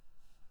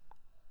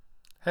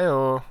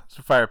Heyo, it's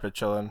a fire pit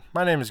chillin'.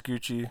 My name is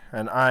Gucci,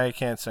 and I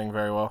can't sing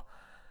very well.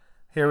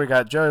 Here we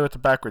got Joey with the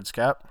backwards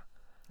cap.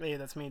 Hey,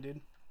 that's me,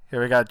 dude.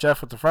 Here we got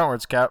Jeff with the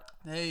frontwards cap.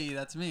 Hey,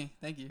 that's me.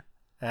 Thank you.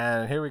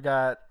 And here we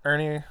got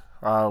Ernie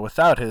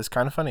without his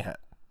kind of funny hat.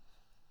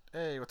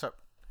 Hey, what's up?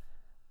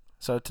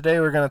 So today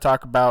we're going to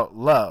talk about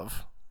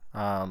love.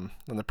 In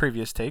the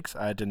previous takes,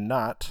 I did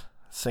not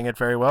sing it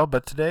very well,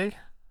 but today,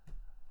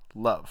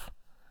 love.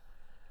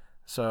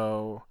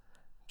 So,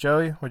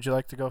 Joey, would you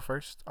like to go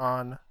first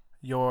on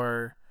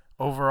your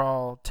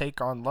overall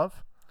take on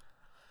love?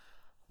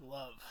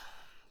 Love.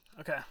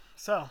 Okay,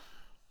 so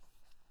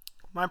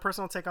my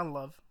personal take on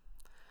love.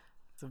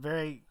 It's a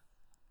very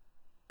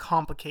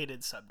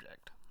complicated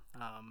subject.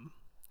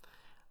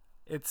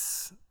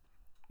 It's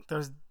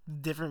there's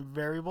different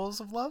variables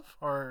of love,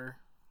 or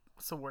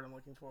what's the word I'm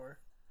looking for?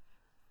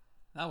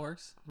 That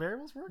works.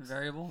 Variables works.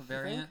 Variable,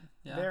 variant.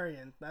 Yeah.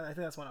 Variant. I think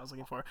that's what I was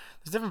looking for.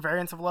 There's different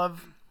variants of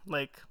love.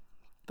 Like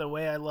the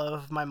way I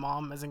love my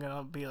mom isn't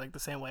gonna be like the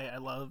same way I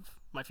love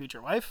my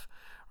future wife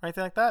or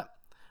anything like that.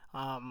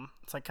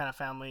 It's like kind of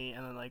family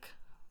and then like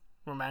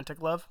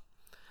romantic love.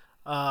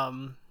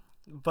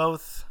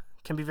 Both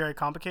can be very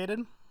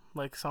complicated.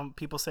 Like some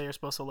people say you're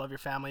supposed to love your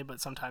family,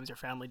 but sometimes your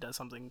family does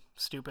something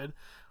stupid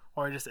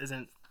or just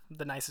isn't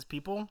the nicest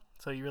people.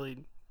 So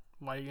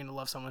why are you gonna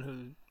love someone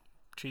who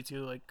treats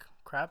you like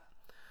crap?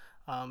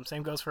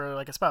 Same goes for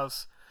like a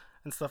spouse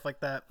and stuff like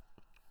that.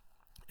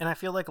 And I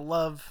feel like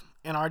love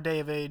in our day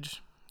of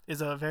age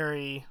is a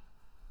very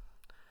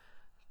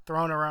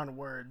thrown around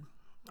word,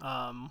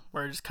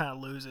 where it just kind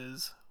of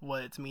loses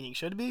what its meaning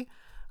should be,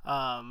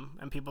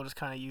 and people just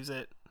kind of use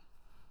it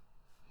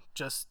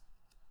just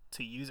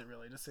to use it,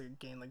 really, just to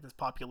gain like this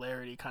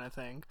popularity kind of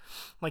thing.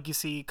 Like you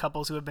see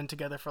couples who have been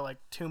together for like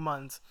 2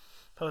 months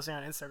posting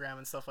on Instagram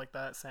and stuff like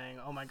that saying,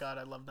 oh my god,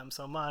 I love them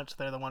so much,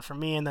 they're the one for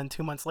me, and then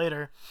 2 months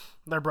later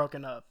they're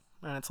broken up.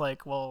 And it's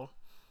like, well,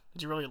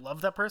 did you really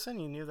love that person?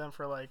 You knew them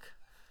for like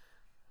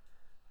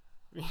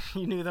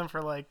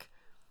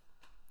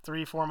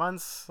 3-4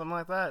 months, something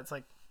like that. It's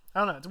like, I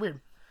don't know, it's weird.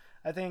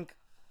 I think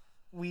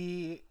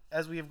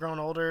as we have grown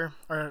older,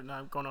 or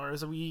not grown older,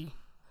 as we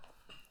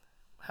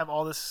have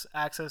all this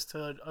access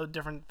to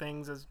different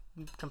things as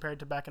compared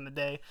to back in the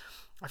day,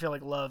 I feel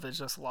like love is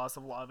just lost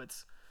of a lot of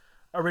its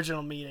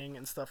original meaning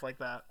and stuff like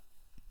that.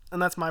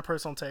 And that's my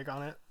personal take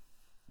on it.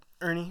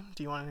 Ernie,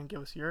 do you want to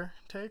give us your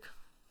take?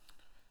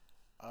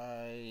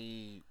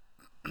 I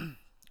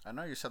I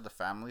know you said the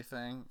family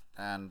thing,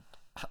 and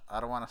I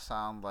don't want to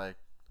sound like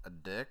a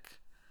dick,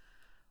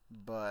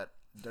 but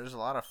there's a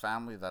lot of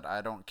family that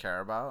I don't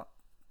care about,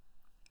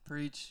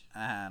 Preach.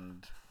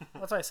 and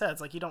That's what I said. It's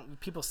like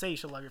people say you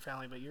should love your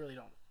family, but you really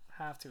don't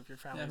have to if your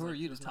family. Yeah, who are like,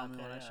 you to does tell not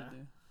me what care. I should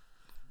do?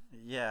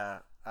 yeah,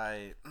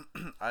 I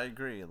I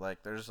agree.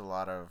 Like, there's a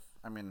lot of,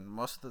 I mean,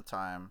 most of the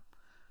time,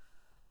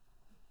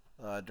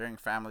 during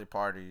family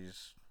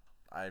parties,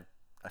 I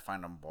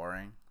find them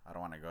boring. I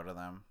don't want to go to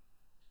them.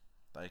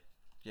 Like,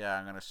 yeah,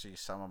 I'm gonna see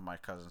some of my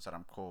cousins that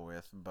I'm cool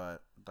with,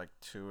 but like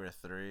 2 or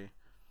 3,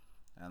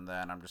 and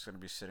then I'm just gonna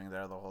be sitting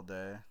there the whole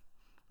day.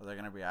 Or they're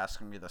gonna be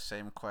asking me the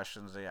same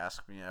questions they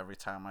ask me every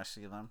time I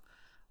see them,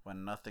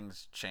 when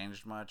nothing's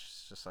changed much.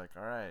 It's just like,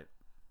 all right,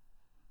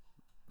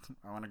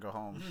 I want to go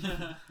home.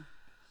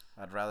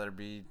 I'd rather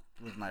be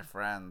with my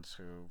friends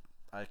who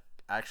I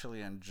actually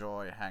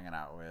enjoy hanging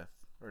out with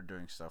or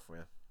doing stuff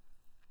with.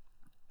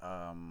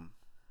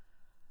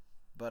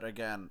 But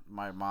again,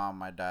 my mom,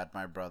 my dad,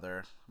 my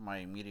brother, my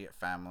immediate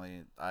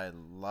family, I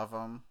love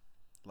them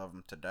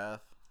to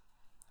death.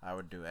 I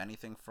would do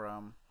anything for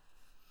them.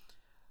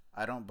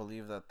 I don't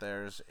believe that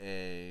there's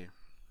a,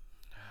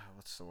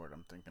 what's the word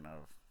I'm thinking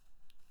of,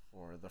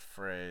 or the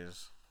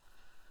phrase,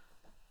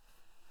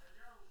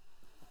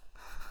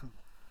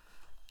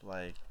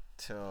 like,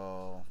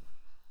 till,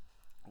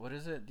 what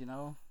is it,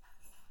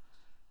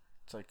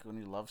 It's like when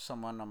you love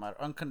someone, no matter,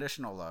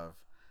 unconditional love.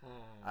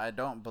 I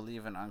don't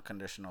believe in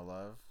unconditional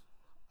love.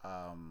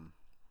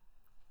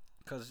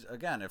 Because,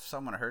 again, if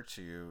someone hurts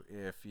you,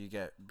 if you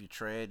get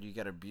betrayed, you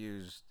get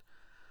abused,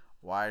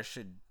 why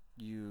should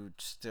you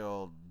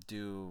still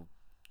do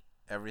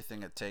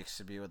everything it takes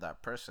to be with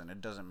that person?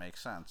 It doesn't make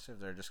sense if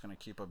they're just going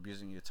to keep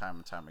abusing you time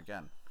and time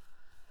again.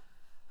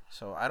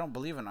 So I don't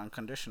believe in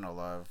unconditional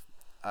love.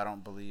 I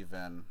don't believe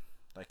in,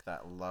 like,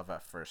 that love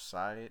at first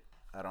sight.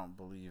 I don't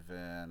believe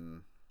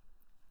in,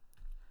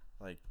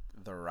 like,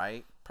 the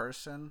right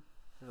person,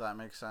 if that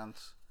makes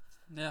sense.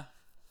 Yeah.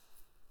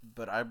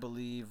 But I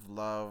believe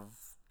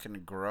love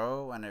can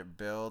grow and it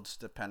builds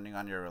depending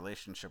on your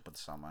relationship with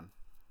someone.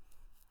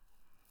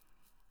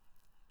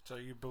 So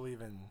you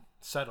believe in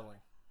settling?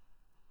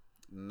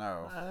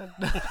 No,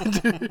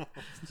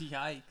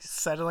 Yikes.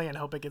 Settling and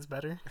hope it gets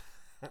better.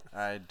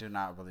 I do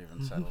not believe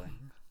in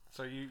settling.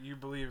 So you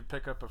believe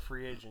pick up a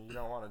free agent, you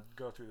don't want to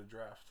go through the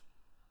draft?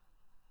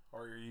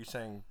 Or are you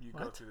saying you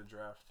go What? through the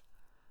draft,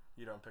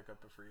 you don't pick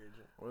up a free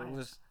agent? Well, it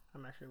was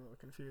I'm actually a little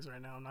confused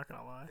right now. I'm not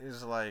gonna lie.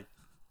 is like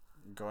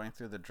going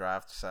through the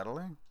draft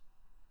settling.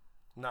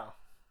 No.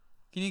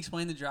 Can you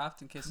explain the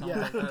draft in case Yeah.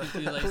 someone's like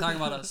confused? Like, you're talking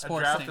about a A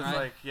sports draft thing, is right?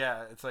 like,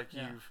 yeah, it's like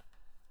Yeah.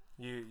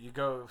 you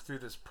go through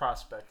this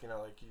prospect, you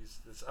know, like he's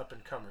this up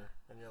and comer,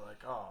 and you're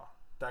like, oh,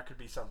 that could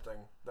be something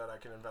that I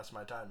can invest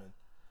my time in.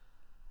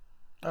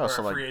 Oh, or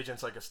so a like free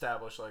agent's like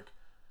established, like,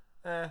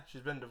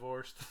 she's been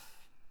divorced.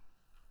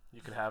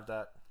 You could have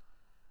that.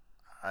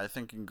 I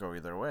think you can go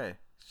either way.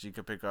 So you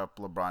could pick up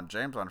LeBron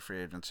James on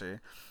free agency,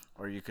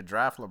 or you could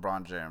draft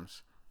LeBron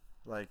James.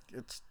 Like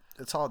it's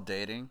all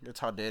dating. It's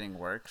how dating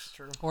works.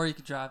 True. Or you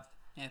could draft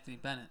Anthony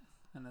Bennett,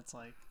 and it's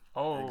like,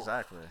 Oh,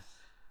 Exactly.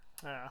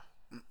 Yeah.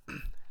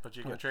 But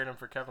you can trade him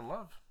for Kevin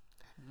Love.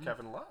 mm,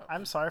 Kevin Love.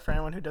 I'm sorry for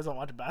anyone who doesn't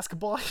watch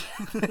basketball.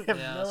 They have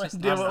Yeah, no it's just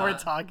idea what we're not-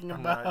 talking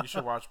I'm about. not, you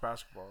should watch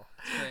basketball.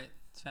 it's great.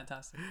 It's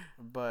fantastic.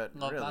 But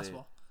Love really,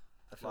 basketball.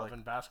 I feel Love like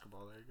and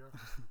basketball. There you go.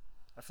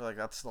 I feel like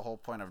that's the whole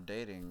point of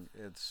dating.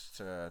 It's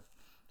to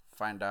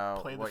find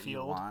out Play the what you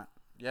field. want.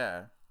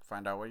 Yeah,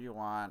 find out what you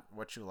want,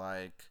 what you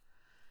like,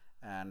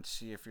 and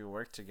see if you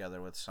work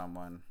together with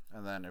someone.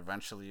 And then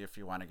eventually, if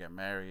you want to get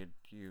married,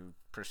 you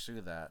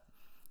pursue that,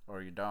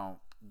 or you don't,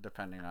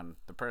 depending on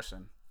the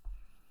person.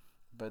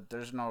 But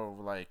there's no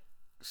like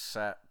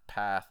set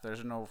path.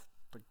 There's no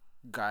like,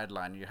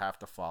 guideline you have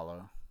to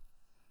follow.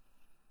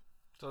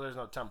 So there's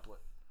no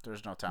template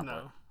There's no template.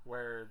 No.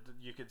 where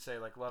you could say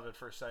like love at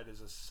first sight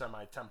is a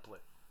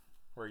semi-template,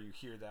 where you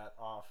hear that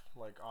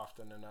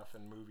often enough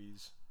in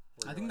movies.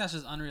 where I you're think like, that's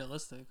just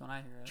unrealistic when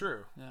I hear it.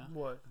 true, Yeah.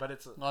 What? but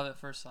it's Love at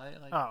first sight.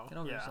 Like, Oh, get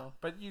over yeah. yourself.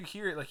 but you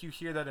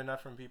hear that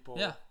enough from people.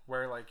 Yeah.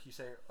 Where like you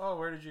say, oh,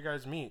 where did you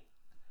guys meet?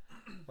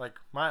 Like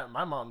my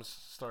mom's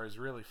story is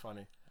really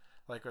funny.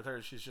 Like with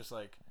her, she's just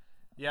like,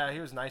 yeah,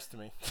 he was nice to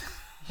me.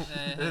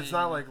 It's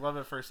not like love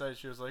at first sight.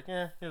 She was like,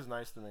 yeah, he was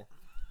nice to me.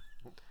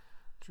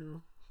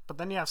 True. But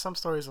then you have some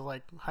stories of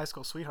like high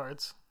school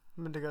sweethearts.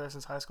 Been together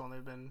since high school and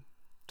they've been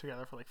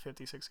together for like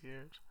 50, 60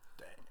 years.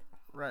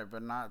 Right,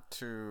 but not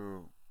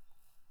to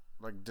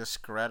like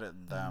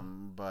discredit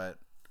them, but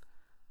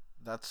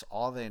that's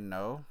all they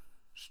know,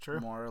 It's true.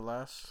 more or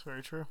less. It's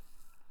very true.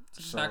 That's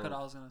exactly So- what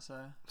I was gonna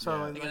say. So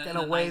Yeah. like, In in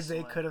a a way, nice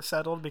they way. could have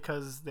settled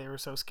because they were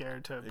so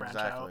scared to branch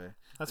Exactly. out.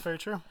 That's very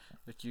true.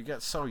 Like you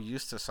get so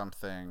used to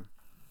something,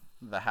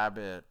 the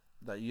habit,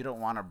 that you don't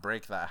want to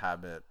break that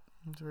habit,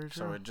 It's very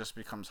true. so it just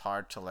becomes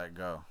hard to let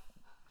go.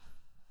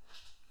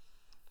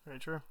 Very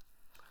true.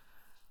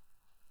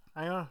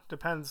 I don't know.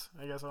 Depends.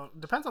 I guess.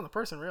 Depends on the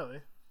person,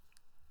 really.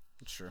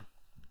 It's true.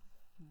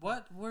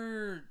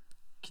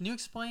 Can you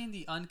explain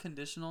the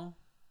unconditional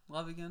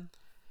love again?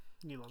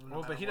 You love them. no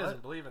Well, but matter he what.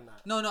 doesn't believe in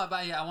that. No,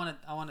 but yeah, I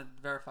want to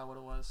verify what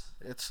it was.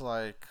 It's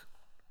like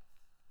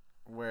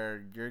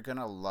where you're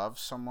gonna love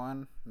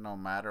someone no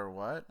matter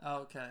what. Oh,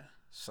 okay.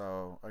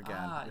 So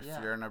again, if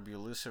yeah. you're in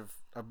an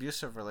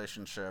abusive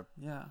relationship,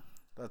 Yeah.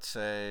 let's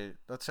say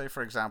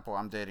for example,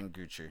 I'm dating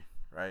Gucci,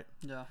 right?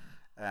 Yeah.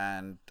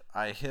 And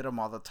I hit him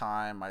all the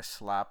time. I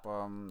slap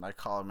him. I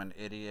call him an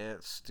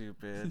idiot,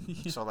 stupid.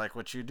 Yeah. So like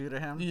what you do to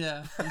him,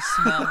 Yeah. You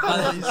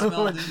smell. You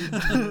smell,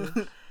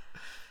 dude.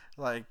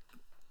 like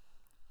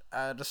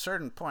at a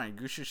certain point,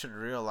 Gucci should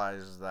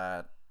realize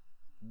that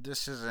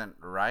this isn't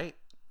right,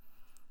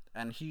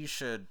 and he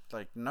should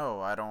like,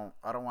 no, I don't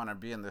want to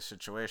be in this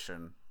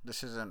situation.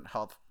 This isn't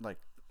healthy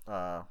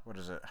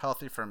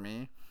for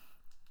me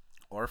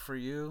or for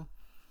you,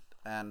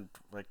 and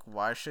like,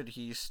 why should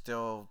he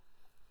still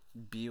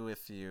be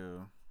with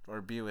you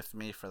or be with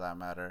me for that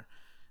matter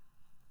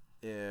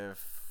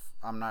if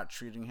I'm not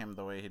treating him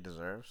the way he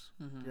deserves?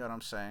 Mhm. You know what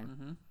I'm saying?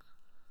 Mhm.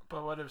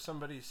 But what if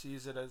somebody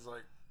sees it as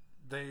like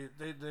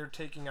they're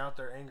taking out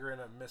their anger in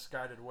a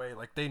misguided way,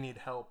 like they need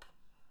help,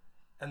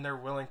 and they're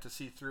willing to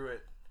see through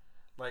it,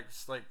 like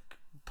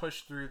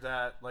push through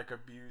that like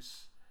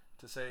abuse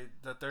to say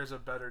that there's a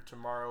better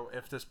tomorrow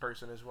if this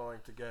person is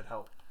willing to get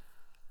help.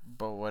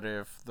 But what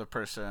if the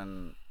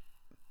person,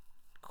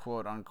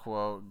 quote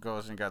unquote,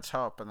 goes and gets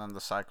help and then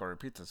the cycle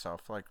repeats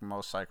itself like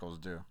most cycles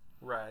do?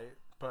 Right,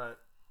 but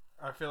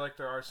I feel like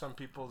there are some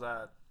people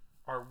that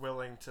are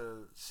willing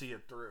to see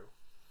it through.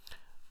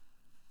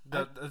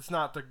 That it's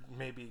not the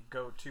maybe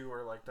go to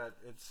or like that.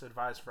 It's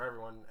advised for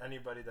everyone.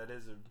 Anybody that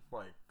is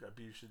like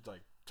abuse should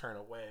like turn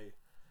away,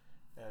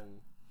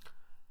 and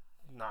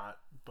not.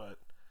 But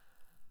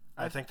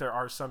I think there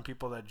are some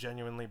people that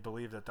genuinely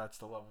believe that that's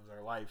the love of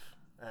their life,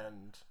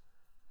 and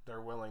they're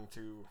willing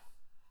to.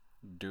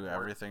 Do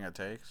everything it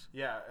takes?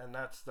 Yeah, and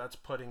that's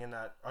putting in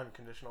that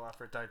unconditional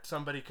effort that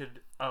somebody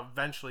could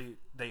eventually,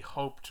 they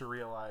hope to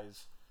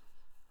realize,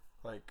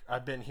 like,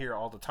 I've been here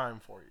all the time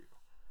for you,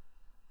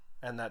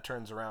 and that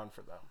turns around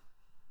for them.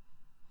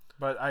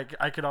 But I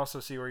could also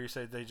see where you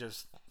say they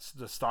just,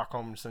 the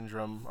Stockholm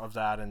syndrome of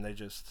that, and they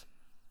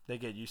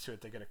get used to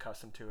it, they get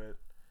accustomed to it,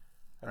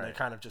 and they Right.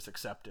 kind of just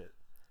accept it.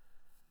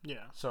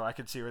 Yeah. So I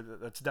could see where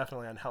that's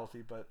definitely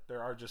unhealthy, but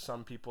there are just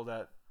some people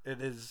that it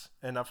is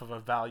enough of a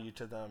value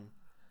to them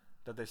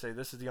that they say,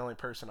 this is the only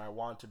person I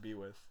want to be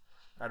with.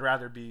 I'd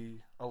rather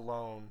be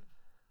alone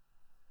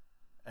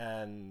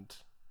and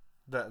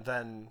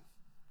than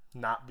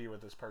not be with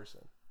this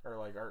person.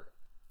 Or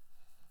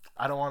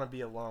I don't want to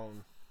be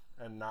alone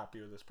and not be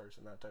with this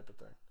person, that type of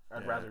thing.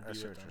 I'd Yeah, rather I be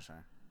see with what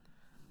them.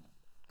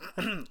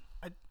 you're saying.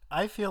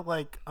 I feel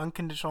like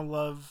unconditional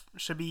love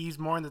should be used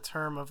more in the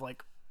term of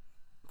like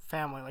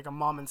family, like a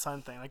mom and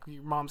son thing. Like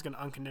your mom's gonna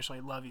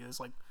unconditionally love you is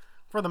like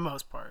for the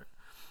most part.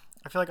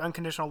 I feel like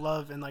unconditional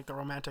love in like the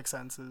romantic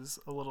sense is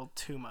a little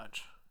too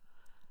much,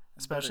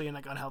 especially in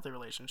like unhealthy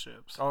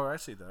relationships. Oh, I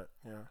see that.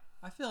 Yeah.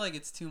 I feel like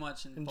it's too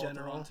much in In both of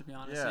general? them, to be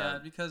honest. Yeah. Yeah,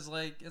 because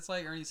like it's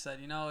like Ernie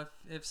said, you know,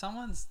 if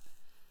someone's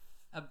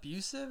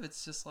abusive,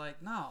 it's just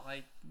like no,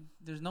 like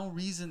there's no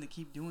reason to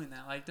keep doing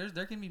that. Like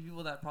there can be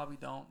people that probably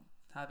don't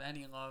have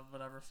any love,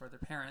 whatever, for their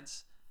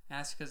parents, and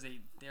that's because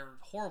they're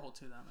horrible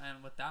to them.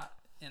 And with that,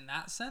 in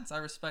that sense, I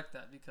respect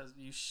that because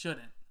you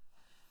shouldn't.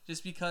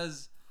 Just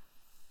because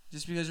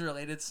you're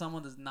related to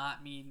someone does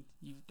not mean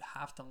you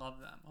have to love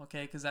them,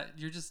 okay? Because that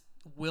you're just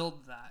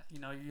willed that. You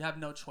know, you have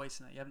no choice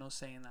in that. You have no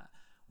say in that.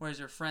 Whereas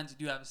your friends,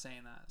 you do have a say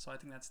in that. So I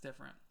think that's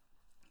different.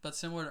 But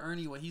similar to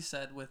Ernie, what he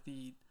said with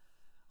the,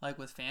 like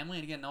with family,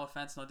 and again, no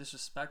offense, no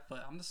disrespect,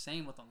 but I'm the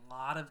same with a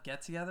lot of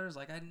get-togethers.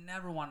 Like I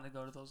never wanted to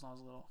go to those when I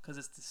was little because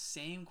it's the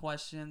same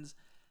questions,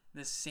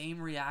 the same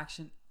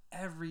reaction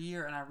every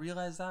year. And I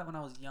realized that when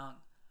I was young.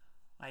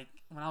 Like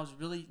when I was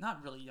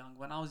not really young,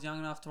 when I was young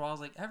enough to where I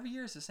was like, every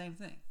year it's the same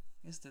thing.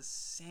 It's the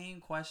same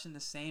question, the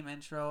same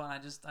intro, and I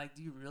just like,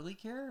 do you really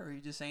care, or are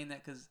you just saying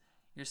that because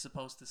you're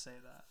supposed to say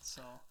that?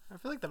 So I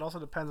feel like that also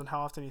depends on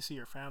how often you see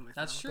your family.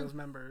 That's true. Those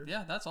members.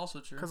 yeah, that's also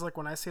true. Because like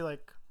when I see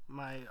like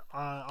my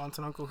aunts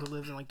and uncle who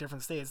live in like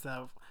different states,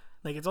 that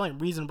like it's only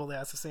reasonable they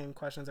ask the same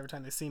questions every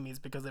time they see me is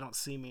because they don't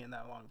see me in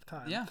that long of a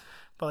time. Yeah,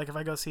 But like if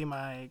I go see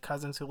my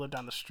cousins who live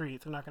down the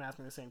street, they're not gonna ask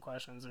me the same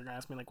questions. They're gonna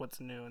ask me like what's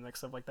new and like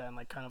stuff like that, and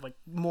like kind of like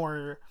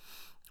more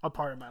a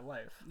part of my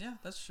life. yeah,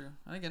 that's true.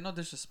 And again, no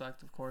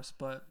disrespect, of course,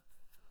 but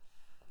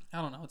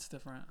I don't know, it's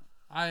different.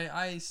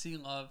 I see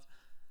love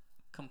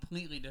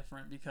completely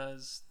different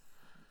because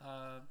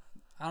I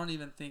don't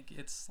even think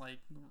it's like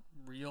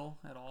real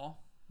at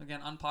all.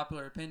 Again,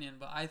 unpopular opinion,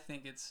 but I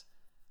think it's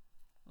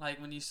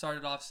like when you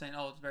started off saying,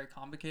 "Oh, it's very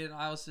complicated."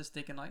 I was just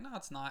thinking like, "No,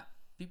 it's not."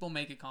 People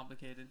make it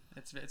complicated.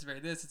 It's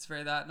very this, it's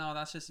very that. No,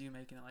 that's just you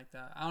making it like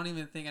that. I don't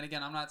even think, and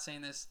again, I'm not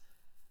saying this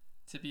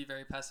to be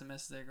very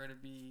pessimistic or to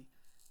be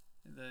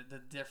the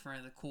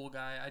different, the cool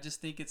guy. I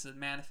just think it's a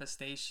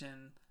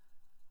manifestation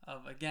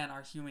of, again,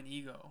 our human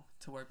ego,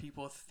 to where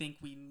people think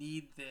we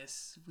need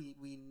this,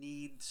 we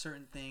need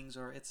certain things,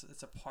 or it's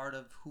a part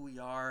of who we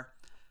are.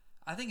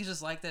 I think it's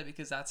just like that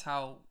because that's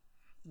how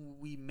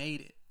we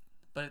made it.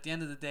 But at the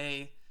end of the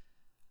day,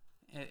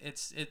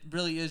 it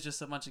really is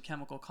just a bunch of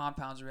chemical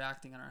compounds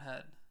reacting in our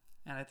head,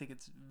 and I think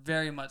it's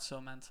very much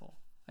so mental.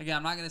 Again,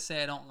 I'm not gonna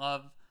say I don't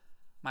love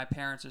my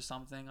parents or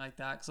something like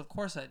that, because of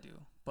course I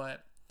do,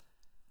 but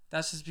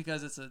that's just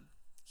because it's a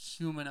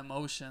human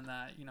emotion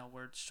that, you know,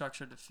 we're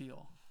structured to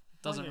feel.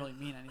 It doesn't really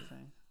mean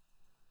anything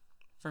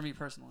for me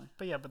personally.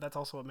 But yeah, but that's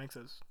also what makes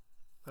us,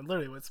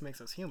 literally what makes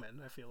us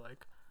human, I feel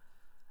like,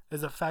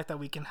 is the fact that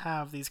we can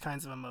have these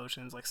kinds of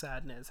emotions like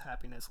sadness,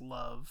 happiness,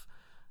 love,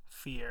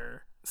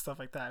 fear, stuff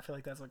like that. I feel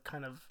like that's what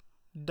kind of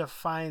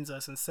defines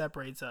us and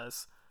separates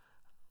us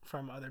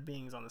from other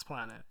beings on this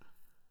planet.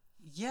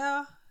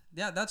 Yeah,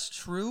 that's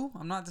true.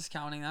 I'm not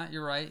discounting that.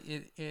 You're right.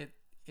 It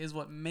is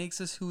what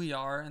makes us who we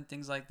are and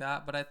things like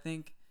that. But I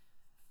think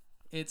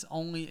it's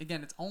only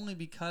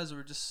because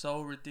we're just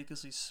so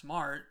ridiculously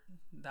smart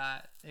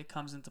that it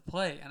comes into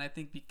play. And I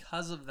think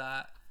because of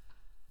that,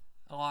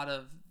 a lot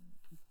of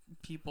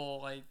people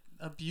like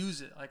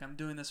abuse it. Like, I'm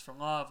doing this for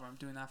love, or I'm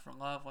doing that for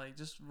love. Like,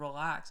 just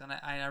relax. And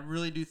I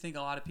really do think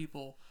a lot of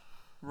people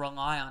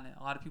rely on it.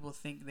 A lot of people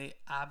think they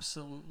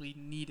absolutely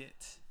need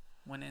it,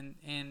 when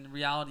in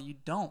reality you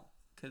don't.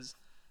 Because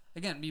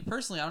again, me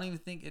personally, I don't even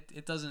think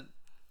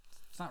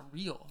it's not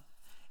real.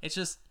 It's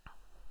just,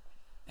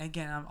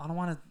 again, I don't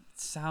want to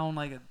sound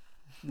like a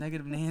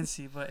negative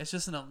Nancy, but it's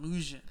just an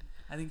illusion.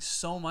 I think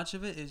so much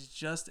of it is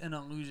just an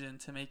illusion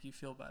to make you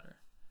feel better,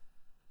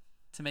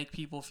 to make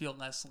people feel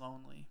less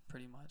lonely,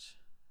 pretty much.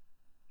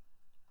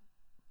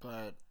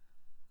 But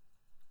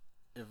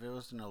if it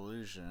was an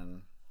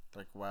illusion,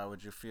 like, why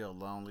would you feel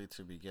lonely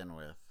to begin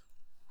with?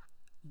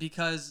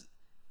 Because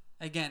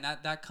again,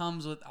 that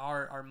comes with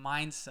our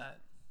mindset.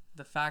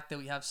 The fact that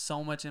we have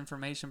so much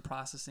information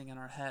processing in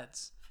our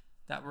heads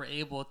that we're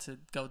able to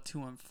go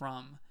to and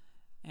from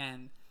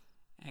and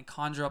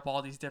conjure up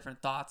all these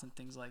different thoughts and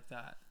things like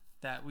that.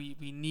 That we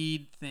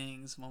need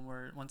things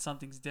when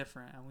something's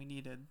different, and we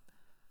need to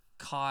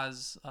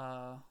cause what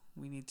am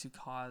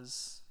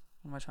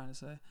I trying to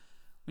say?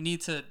 We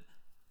need to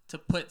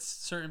put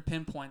certain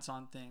pinpoints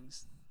on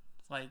things.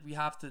 Like,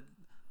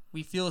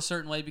 we feel a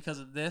certain way because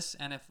of this,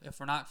 and if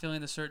we're not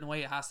feeling a certain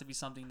way, it has to be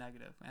something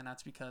negative, and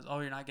that's because, oh,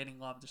 you're not getting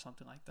loved or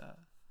something like that.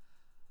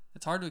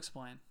 It's hard to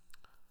explain.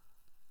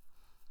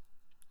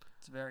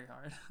 It's very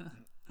hard.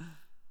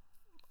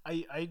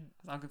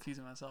 I'm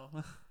confusing myself.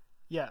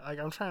 Yeah, like,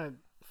 I'm trying to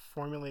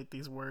formulate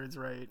these words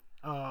right.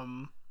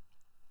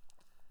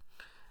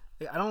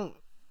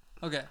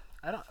 Okay.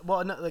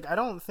 I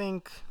don't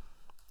think,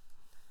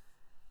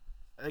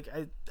 like,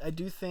 I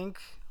do think,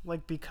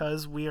 like,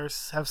 because we have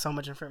so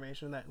much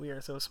information, that we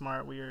are so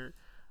smart, we are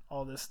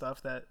all this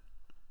stuff that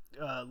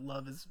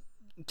love is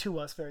to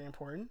us very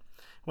important,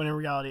 when in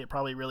reality it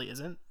probably really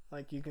isn't.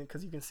 Like you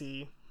can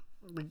see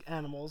the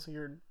animals.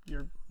 You're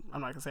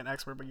I'm not gonna say an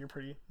expert, but you're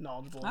pretty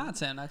knowledgeable. I'd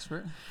say an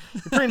expert.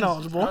 You're pretty I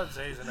knowledgeable. would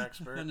say he's an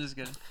expert. I'm just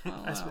kidding. Oh,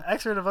 wow.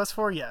 Expert of us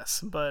four,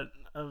 yes, but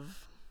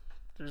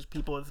there's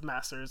people with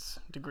master's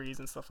degrees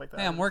and stuff like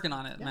that. Hey, I'm working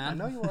on it, Yeah, man. I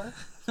know you are.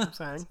 That's what I'm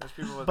saying. There's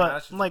people with But,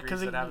 master's like, degrees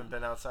 'cause that it- haven't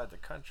been outside the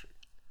country.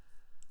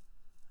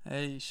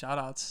 Hey, shout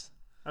outs.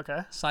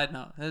 Okay. Side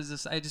note.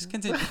 I just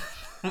continue.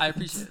 I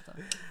appreciate it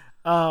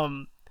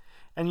though.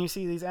 And you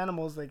see these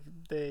animals, like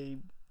they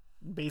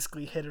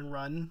basically hit and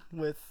run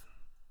with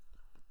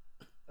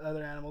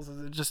other animals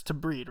just to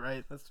breed,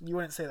 right? You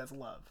wouldn't say that's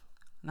love.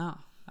 No,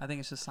 I think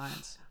it's just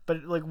science.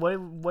 But like,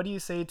 what do you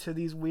say to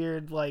these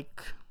weird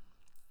like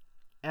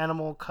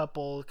animal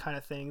couple kind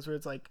of things where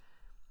it's like,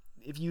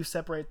 if you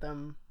separate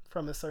them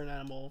from a certain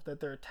animal that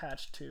they're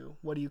attached to,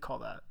 what do you call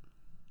that?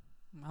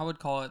 I would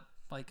call it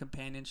like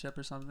companionship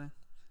or something.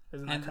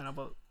 Isn't And that kind of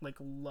what like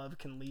love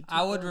can lead to?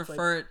 I would though? It's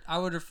refer it. I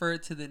would refer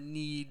it to the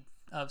need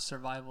of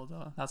survival,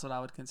 though. That's what I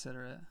would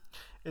consider it.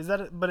 Is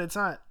that? But it's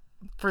not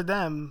for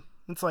them.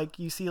 It's like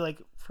you see, like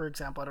for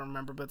example, I don't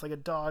remember, but it's like a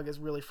dog is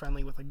really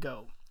friendly with a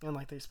goat, and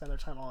like they spend their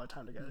time all the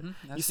time together.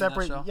 Mm-hmm. You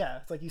separate, yeah.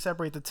 It's like you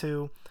separate the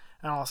two,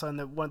 and all of a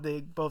sudden,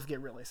 they both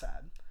get really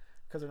sad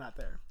because they're not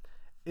there.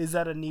 Is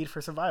that a need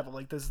for survival?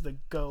 Like, does the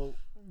goat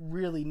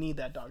really need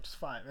that dog to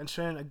survive? And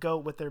shouldn't a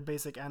goat with their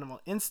basic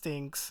animal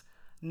instincts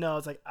know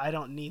it's like, I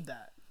don't need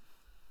that?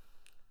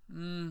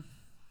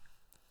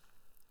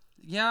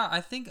 Yeah,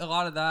 I think a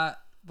lot of that.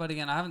 But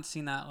again, I haven't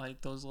seen that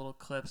like those little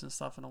clips and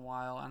stuff in a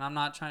while, and I'm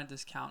not trying to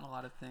discount a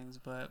lot of things,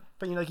 but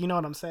you know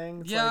what I'm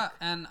saying? It's yeah, like,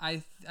 and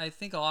I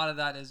think a lot of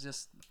that is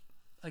just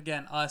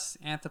again us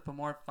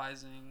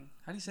anthropomorphizing.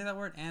 How do you say that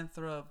word?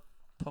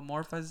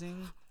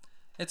 Anthropomorphizing.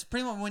 It's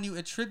pretty much when you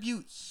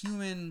attribute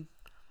human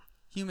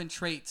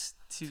traits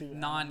to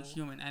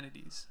non-human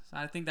entities. So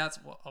I think that's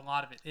what a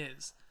lot of it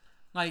is.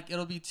 Like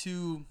it'll be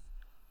too.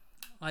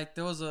 Like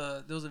there was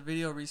a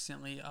video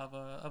recently of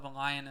a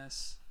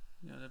lioness.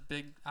 You know, the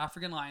big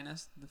African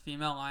lioness, the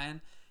female lion,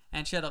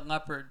 and she had a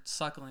leopard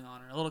suckling on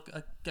her,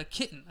 a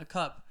kitten, a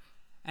cub,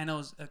 and it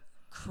was a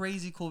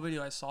crazy cool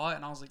video. I saw it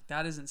and I was like,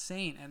 that is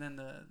insane. And then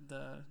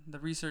the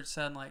research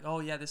said like, oh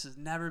yeah, this has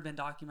never been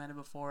documented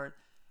before.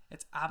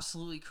 It's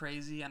absolutely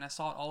crazy. And I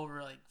saw it all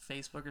over like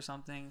Facebook or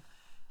something,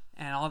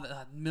 and all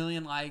the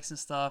million likes and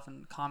stuff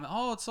and comment,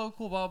 oh it's so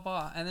cool, blah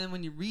blah. And then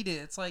when you read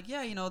it, it's like,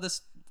 yeah, you know, this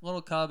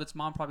little cub, its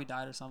mom probably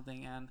died or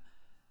something, and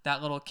that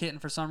little kitten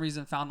for some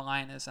reason found the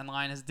lioness, and the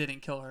lioness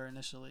didn't kill her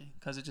initially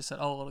because it just said,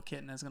 oh, a little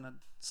kitten is going to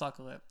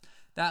suckle it.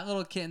 That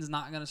little kitten's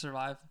not going to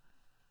survive.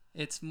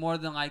 It's more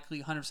than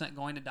likely 100%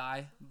 going to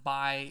die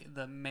by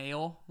the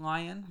male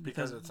lion.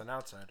 Because it's an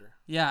outsider.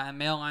 Yeah, and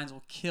male lions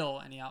will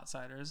kill any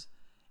outsiders.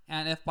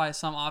 And if by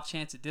some off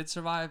chance it did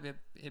survive, it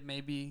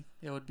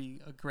would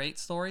be a great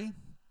story.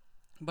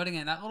 But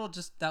again, that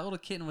little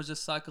kitten was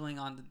just suckling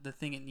on the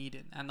thing it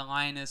needed. And the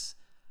lioness,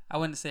 I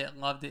wouldn't say it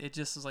loved it. It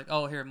just was like,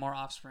 oh, here, more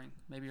offspring.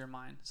 Maybe you're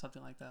mine.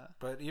 Something like that.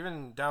 But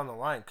even down the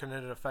line,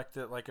 couldn't it affect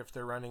it, like if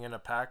they're running in a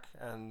pack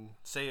and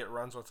say it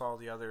runs with all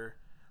the other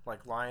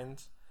like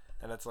lions,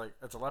 and it's like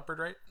it's a leopard,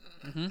 right?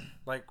 Mm-hmm.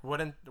 Like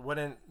wouldn't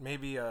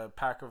maybe a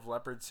pack of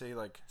leopards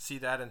see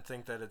that and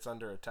think that it's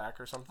under attack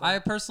or something? I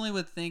personally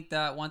would think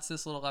that once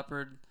this little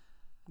leopard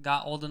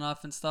got old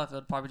enough and stuff, it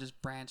would probably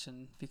just branch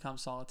and become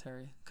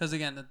solitary. Because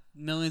again, the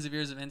millions of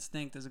years of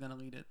instinct is going to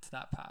lead it to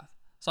that path.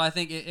 So I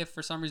think if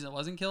for some reason it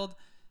wasn't killed,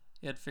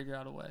 it'd figure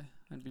out a way.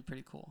 It'd be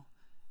pretty cool.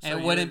 And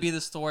it wouldn't be the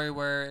story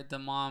where the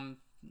mama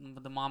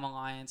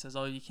lion says,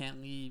 oh, you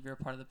can't leave, you're a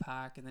part of the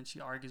pack, and then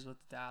she argues with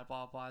the dad,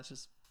 blah, blah. It's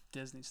just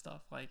Disney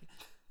stuff. Like,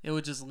 it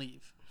would just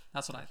leave.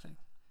 That's what I think.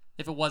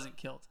 If it wasn't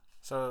killed.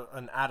 So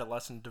an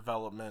adolescent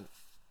development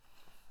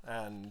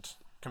and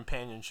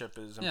companionship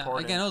is important.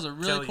 Yeah, again, it was a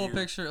really cool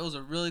picture. It was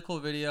a really cool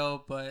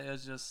video, but it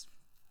was just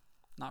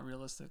not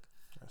realistic.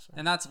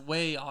 And that's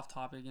way off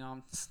topic. You know,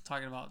 I'm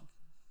talking about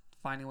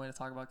finding a way to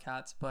talk about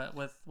cats, but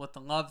with the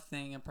love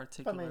thing in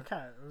particular. I mean,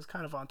 it was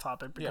kind of on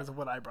topic because of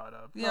what I brought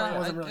up. Yeah, it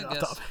wasn't really off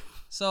topic.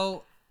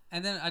 So,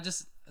 and then I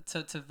just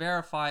to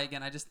verify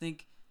again, I just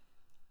think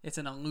it's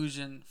an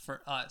illusion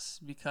for us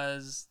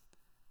because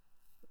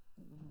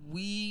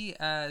we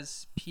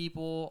as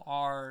people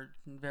are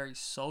very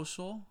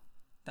social.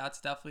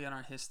 That's definitely in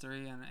our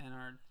history and in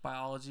our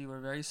biology. We're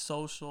very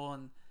social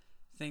and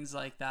things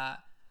like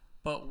that,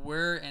 but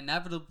we're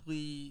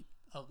inevitably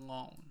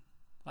alone.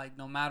 Like,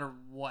 no matter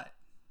what,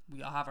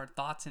 we all have our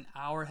thoughts in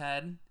our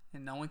head,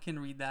 and no one can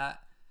read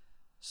that.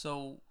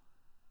 So,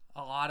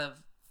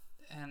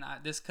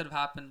 this could have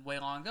happened way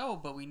long ago,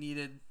 but we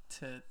needed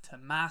to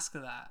mask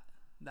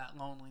that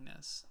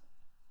loneliness,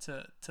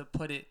 to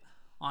put it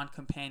on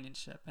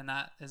companionship, and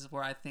that is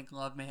where I think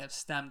love may have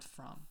stemmed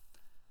from.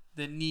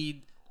 The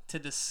need to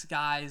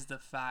disguise the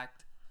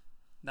fact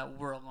that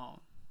we're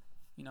alone.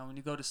 You know, when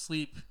you go to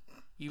sleep,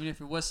 even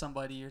if you're with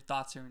somebody, your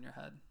thoughts are in your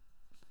head.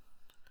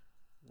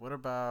 What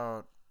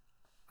about,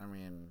 I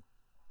mean,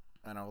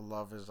 I know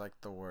love is like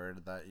the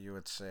word that you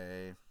would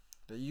say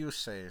that you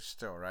say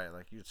still, right?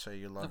 Like you'd say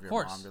you love Of your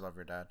course. mom, you love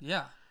your dad.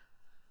 Yeah.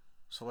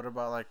 So what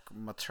about like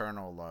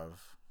maternal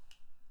love?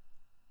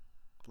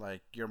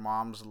 Like your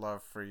mom's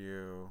love for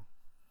you,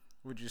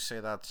 would you say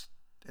that's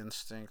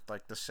instinct,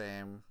 like the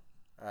same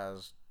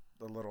as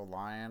the little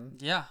lion?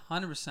 Yeah,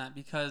 100%.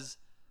 Because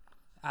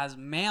as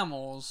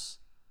mammals,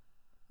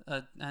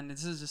 and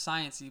this is just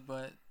sciencey,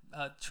 but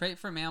a trait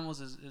for mammals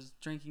is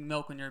drinking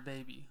milk when you're a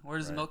baby. Where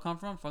does the Right. milk come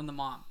from? From the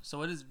mom.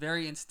 So it is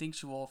very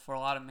instinctual for a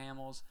lot of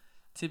mammals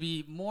to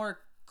be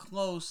more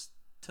close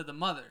to the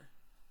mother.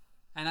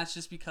 And that's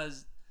just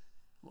because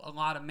a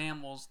lot of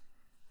mammals,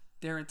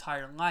 their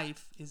entire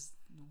life is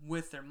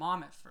with their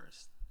mom at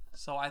first.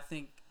 So I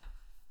think,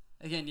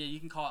 again, yeah, you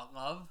can call it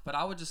love, but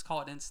I would just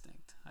call it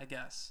instinct, I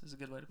guess, is a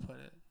good way to put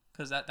it.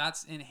 Because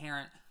that's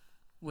inherent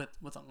with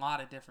a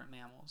lot of different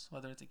mammals,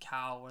 whether it's a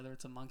cow, whether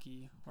it's a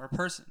monkey, or a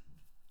person,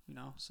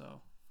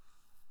 so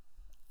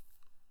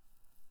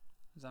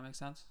does that make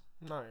sense?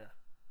 No,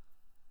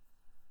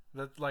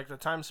 yeah. The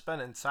time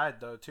spent inside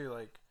though too,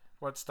 like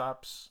what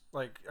stops,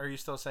 like are you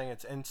still saying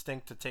it's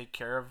instinct to take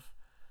care of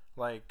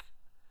like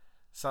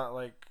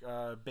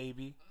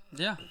baby?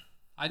 Yeah.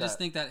 I just That-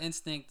 think that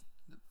instinct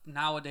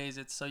nowadays,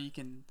 it's so you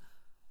can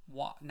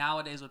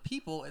nowadays with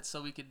people, it's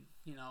so we could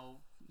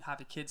have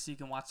a kid so you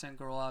can watch them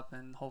grow up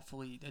and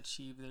hopefully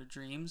achieve their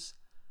dreams.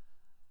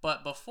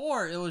 But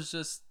before, it was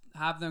just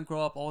have them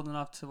grow up old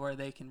enough to where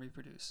they can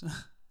reproduce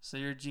so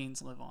your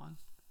genes live on.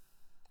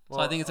 So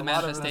I think it's a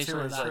lot of it, manifestation too,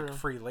 of is that. like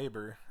free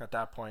labor at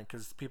that point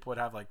because people would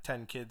have like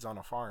 10 kids on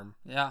a farm.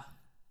 Yeah.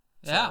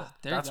 So Yeah,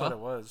 there that's you go. what it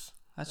was.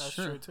 That's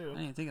true, true too.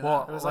 I didn't think of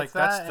Well, that. It was like,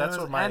 like, that, that's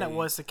what my- and it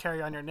was to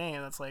carry on your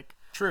name. That's like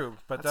True,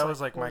 but That's that like-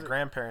 was like what my was it?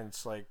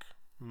 grandparents' like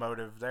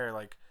motive there.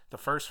 Like the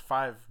first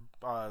 5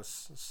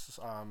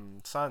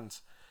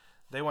 sons,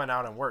 they went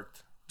out and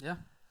worked. Yeah.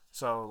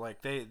 So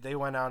like they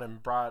went out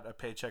and brought a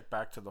paycheck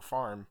back to the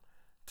farm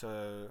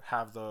to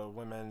have the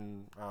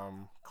women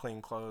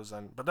clean clothes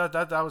but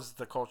that was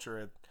the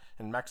culture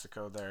in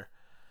Mexico there.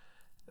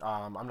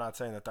 I'm not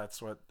saying that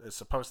that's what is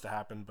supposed to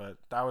happen, but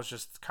that was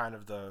just kind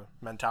of the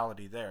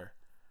mentality there.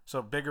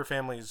 So bigger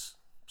families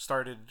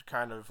started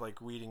kind of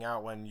like weeding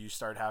out when you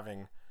start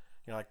having,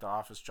 like the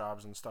office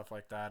jobs and stuff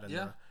like that. And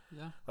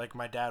Yeah. like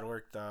my dad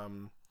worked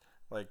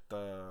like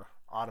the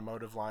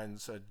automotive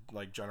lines at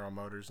like General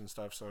Motors and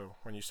stuff. So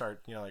when you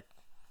start, like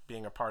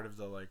being a part of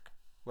the like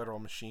literal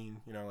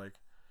machine, like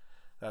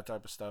that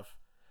type of stuff,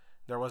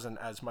 there wasn't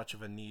as much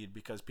of a need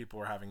because people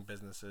were having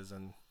businesses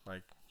and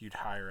like you'd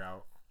hire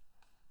out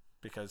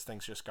because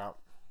things just got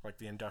like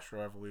the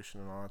Industrial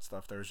Revolution and all that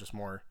stuff. There was just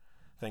more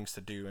things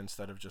to do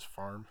instead of just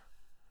farm.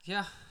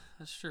 Yeah,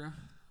 that's true.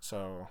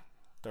 So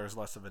there was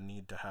less of a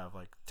need to have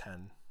like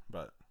 10,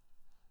 but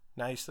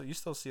now you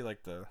still see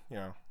like the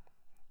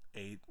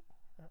 8,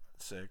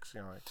 6,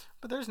 like.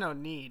 But there's no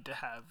need to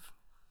have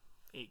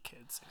 8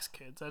 kids, 6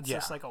 kids. That's Yeah.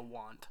 just like a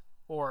want,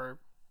 or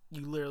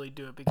you literally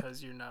do it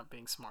because you're not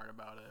being smart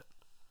about it.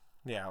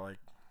 Yeah, like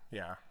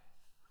yeah.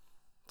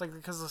 Like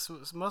because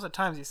most of the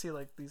times you see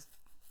like these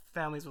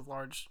families with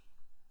large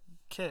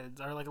kids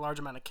or like a large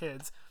amount of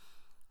kids,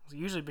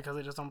 usually because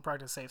they just don't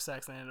practice safe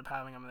sex and they end up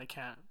having them and they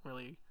can't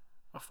really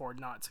afford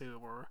not to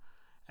or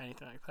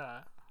anything like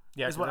that.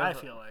 Yeah, is 'cause what I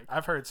feel like.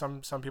 I've heard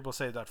some people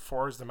say that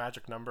 4 is the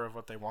magic number of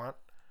what they want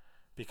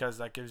because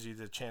that gives you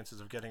the chances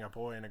of getting a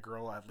boy and a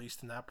girl at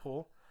least in that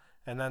pool,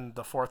 and then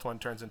the 4th one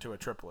turns into a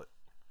triplet,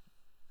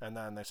 and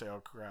then they say, "Oh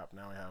crap!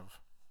 Now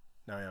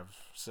we have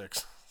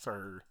 6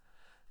 or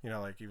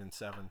like even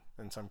 7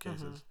 in some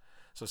cases." Mm-hmm.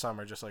 So some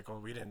are just like, "Oh,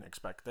 we didn't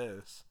expect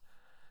this,"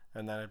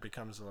 and then it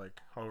becomes like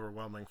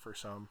overwhelming for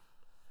some.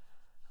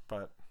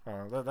 But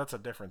that's a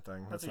different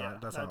thing. That's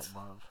not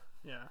love.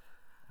 Yeah.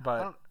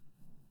 But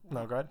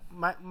no, go ahead.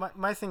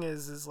 My thing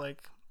is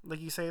like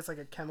you say, it's like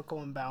a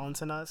chemical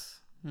imbalance in us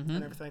Mm-hmm.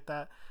 and everything like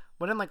that.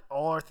 Wouldn't like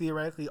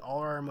theoretically all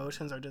our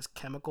emotions are just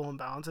chemical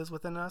imbalances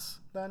within us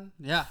then?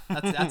 Yeah,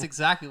 that's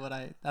exactly what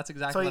I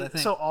think.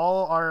 So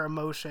all our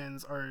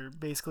emotions are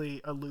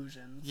basically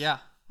illusions. Yeah,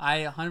 I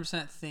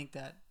 100% think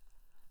that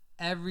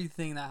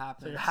everything that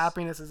happens, So your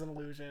happiness is an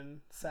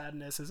illusion,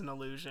 sadness is an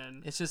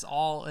illusion. it's just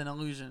all an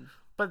illusion.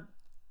 But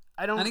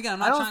I don't. And again,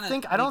 I'm I not don't trying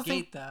think. to I don't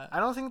negate think that. I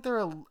don't think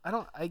they're.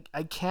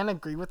 I can't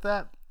agree with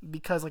that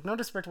because like no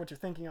disrespect to what you're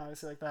thinking,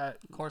 obviously like that.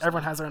 Of course,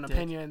 Everyone not, has their own dick.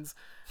 opinions.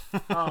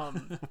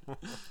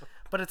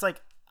 But it's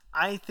like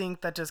I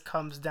think that just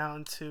comes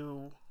down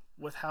to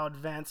with how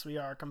advanced we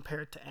are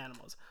compared to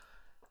animals,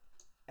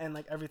 and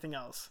like everything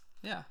else.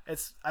 Yeah.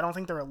 I don't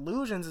think they're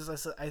illusions.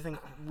 I think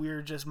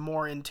we're just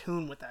more in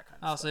tune with that kind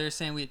of Oh, stuff. so you're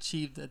saying we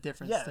achieved a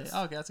different Yes. state?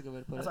 Oh, okay, that's a good way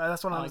to put it.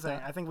 That's what I I'm like saying.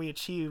 that. I think we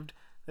achieved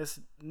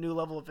this new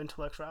level of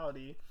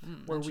intellectuality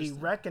where we Interesting.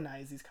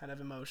 recognize these kind of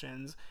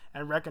emotions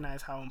and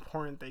recognize how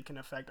important they can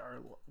affect our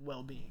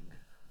well-being.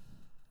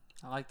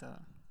 I like that.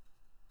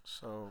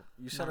 So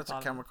you said Never it's a thought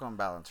of it. chemical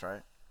imbalance,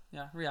 right?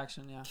 Yeah,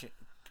 reaction. Yeah.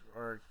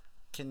 Or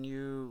can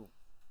you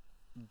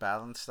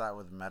balance that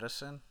with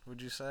medicine,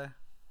 would you say?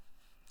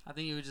 I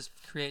think you would just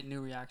create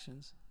new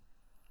reactions.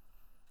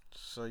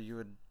 So you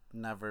would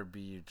never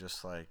be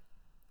just like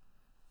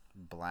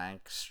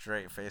blank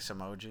straight face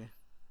emoji.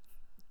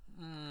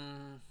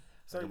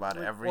 So Like about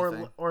like,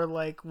 everything. or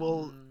like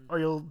or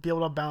you'll be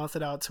able to balance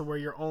it out to where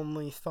your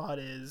only thought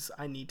is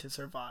I need to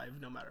survive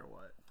no matter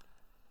what,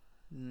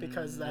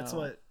 because that's No.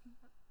 what.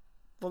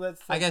 Well,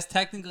 that's. I Like, guess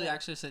technically,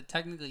 actually, said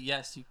technically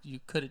yes, you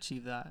could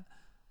achieve that,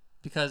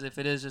 because if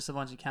it is just a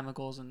bunch of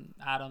chemicals and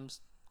atoms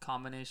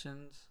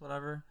combinations,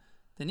 whatever,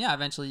 then yeah,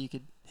 eventually you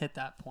could hit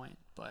that point.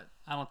 But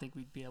I don't think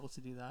we'd be able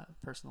to do that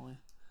personally.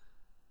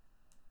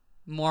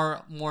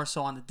 More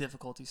so on the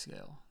difficulty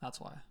scale. That's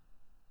why.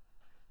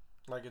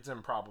 Like it's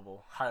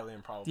improbable, highly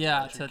improbable.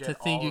 Yeah, that you to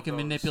get think all you of can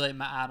those manipulate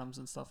atoms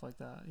and stuff like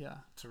that. Yeah.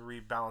 to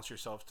rebalance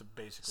yourself to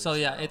basically. So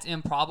yeah, zero. it's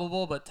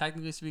improbable, but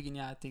technically speaking,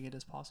 yeah, I think it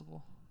is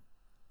possible.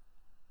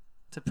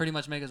 To pretty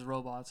much make us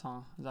robots,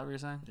 huh? Is that what you're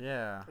saying?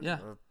 Yeah. Yeah.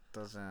 It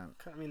doesn't.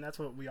 I mean, that's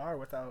what we are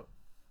without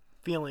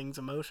feelings,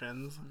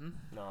 emotions.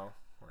 Mm-hmm. No,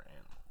 we're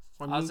animals.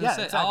 I I mean, was gonna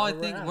say, exactly, all I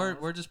we're think animals.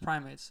 we're just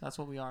primates. That's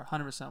what we are.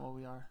 100% what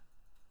we are.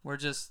 We're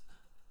just,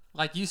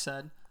 like you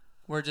said,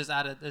 we're just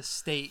at a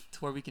state to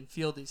where we can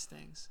feel these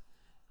things.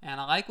 And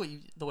I like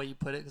the way you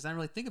put it, because I didn't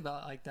really think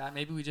about it like that.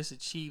 Maybe we just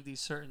achieve these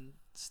certain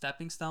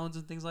stepping stones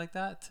and things like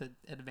that to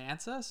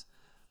advance us.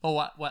 But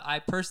what I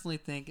personally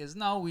think is,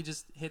 no, we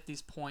just hit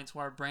these points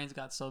where our brains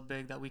got so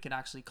big that we can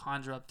actually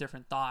conjure up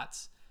different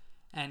thoughts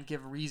and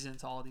give reason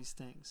to all these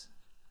things.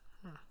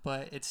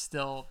 But it's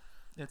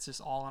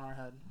just all in our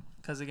head.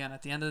 Because again,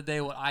 at the end of the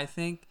day, what I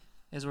think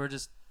is we're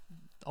just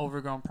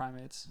overgrown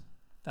primates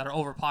that are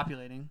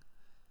overpopulating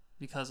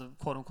because of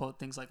quote unquote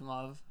things like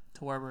love,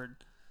 to where we're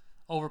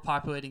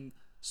overpopulating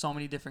so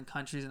many different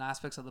countries and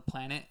aspects of the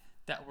planet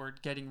that we're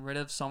getting rid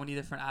of so many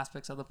different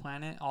aspects of the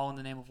planet, all in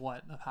the name of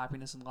what? Of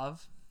happiness and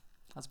love?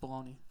 That's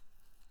baloney.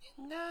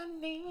 In the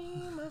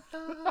name of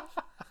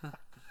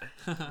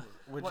love.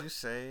 Would you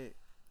say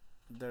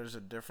there's a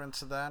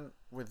difference then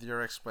with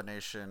your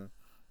explanation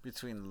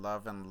between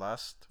love and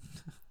lust?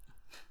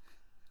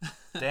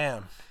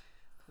 Damn,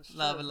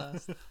 Love and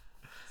lust.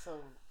 So,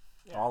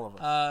 yeah. all of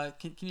us.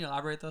 Can you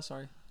elaborate though?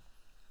 Sorry.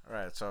 All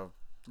right. So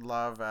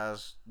love,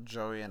 as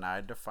Joey and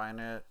I define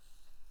it,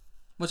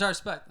 Which I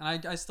respect,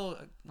 and I still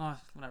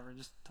whatever.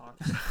 Just talk.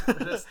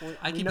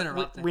 I we keep know,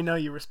 interrupting. We know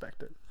you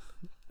respect it.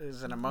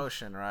 is an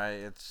emotion, right?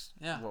 It's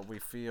Yeah. what we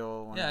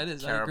feel when Yeah, it we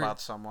is. I care agree.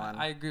 about someone.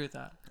 I agree with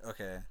that.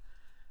 Okay.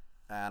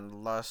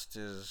 And lust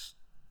is,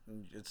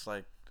 it's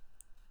like,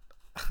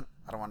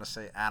 I don't want to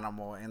say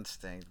animal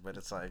instinct, but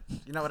it's like,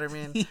 you know what I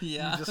mean?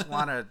 Yeah. You just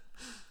want to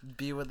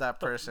be with that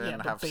But- person, yeah,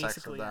 but have sex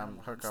basically with them,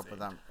 animal hook up with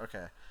them. instinct.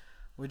 Okay.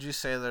 Would you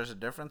say there's a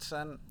difference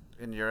then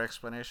in your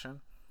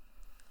explanation?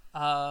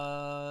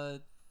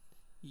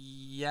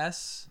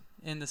 Yes,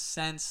 in the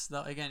sense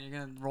that, again, you're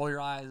gonna roll your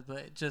eyes,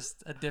 but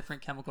just a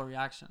different chemical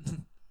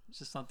reaction. It's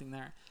just something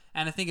there.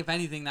 And I think if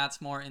anything, that's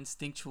more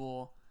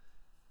instinctual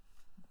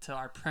to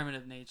our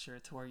primitive nature,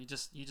 to where you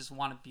just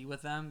want to be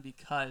with them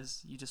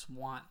because you just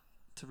want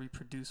to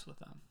reproduce with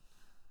them.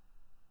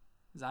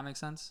 Does that make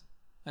sense?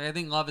 Like, I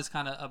think love is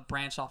kind of a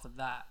branch off of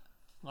that.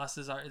 Lust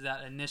is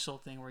that initial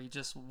thing where you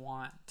just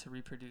want to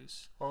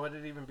reproduce. Or would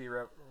it even be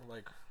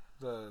like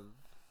the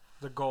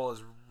goal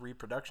is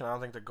reproduction? I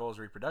don't think the goal is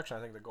reproduction. I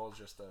think the goal is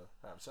just to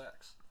have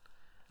sex.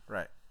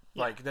 Right.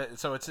 Yeah. Like that,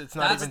 so it's not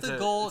That's even the to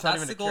goal- it's not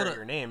that's even the to goal carry to-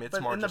 your name. It's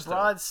But more in the just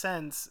broad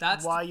sense,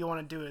 That's why you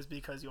want to do it is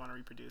because you want to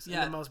reproduce.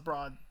 Yeah. In the most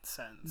broad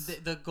sense.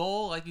 The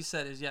goal, like you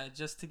said, is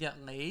just to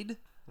get laid.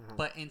 Mhm.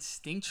 But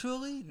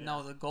instinctually,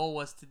 no, the goal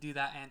was to do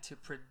that and to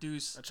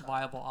produce A child.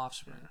 viable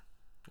offspring.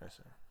 I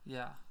see.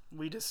 Yeah,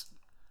 We just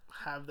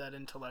have that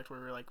intellect where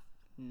we're like,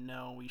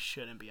 no, we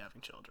shouldn't be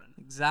having children.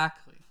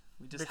 exactly.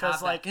 We just Because,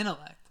 have like- that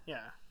intellect.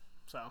 Yeah.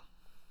 So.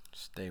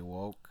 Stay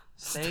woke.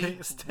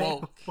 Stay, Stay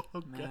woke,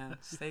 woke, man. guys.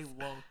 Stay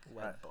woke.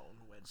 Wed bone,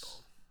 wed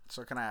bone.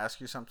 So can I ask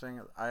you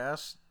something? I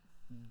asked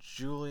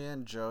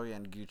Julian, Joey,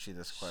 and Gucci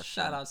this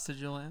question. Shout outs to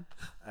Julian.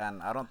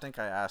 And I don't think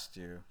I asked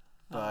you,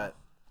 but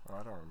Oh,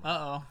 I don't remember.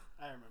 Uh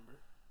I remember.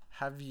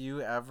 have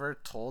you ever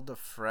told a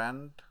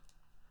friend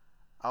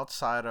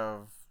outside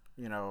of,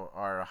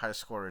 our high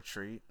school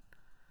retreat?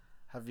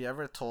 Have you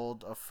ever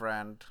told a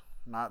friend,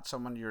 not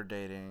someone you're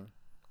dating,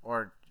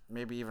 or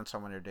maybe even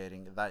someone you're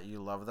dating, that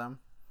you love them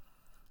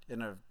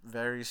in a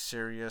very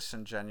serious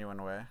and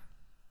genuine way?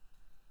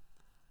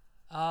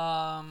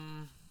 I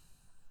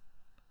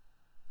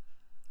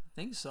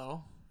think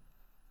so.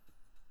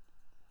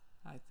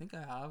 I think I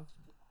have.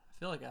 I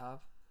feel like I have.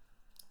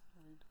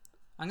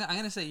 I'm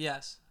gonna say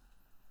yes.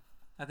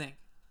 I think.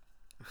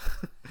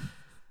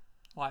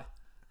 Why?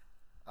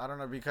 I don't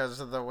know, because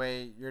of the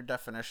way your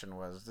definition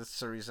was. That's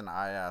the reason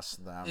I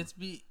asked them.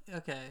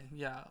 Okay,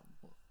 yeah.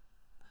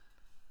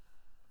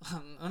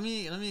 let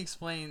me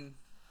explain.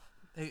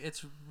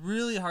 It's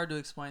really hard to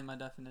explain my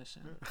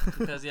definition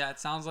because it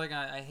sounds like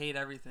I hate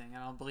everything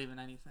and I don't believe in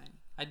anything.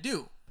 I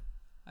do.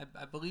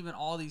 I believe in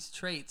all these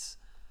traits.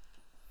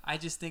 I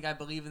just think I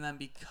believe in them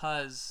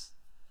because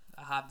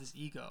I have this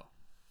ego.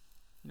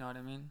 You know what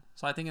I mean?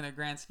 So I think in the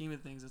grand scheme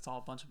of things, it's all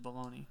a bunch of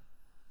baloney.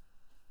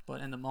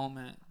 But in the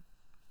moment,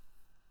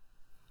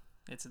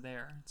 it's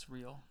there. It's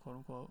real, quote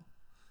unquote.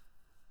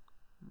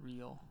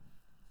 Real.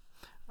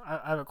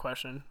 I have a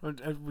question.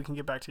 We can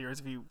get back to yours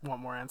if you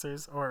want more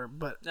answers,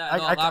 but Yeah,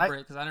 no, elaborate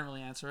because I didn't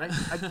really answer it.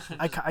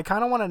 I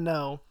kind of want to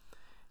know,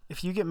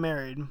 if you get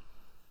married,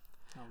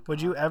 Oh,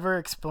 would you God. ever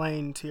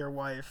explain to your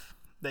wife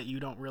that you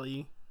don't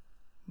really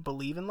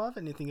believe in love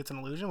and you think it's an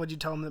illusion? Would you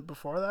tell them that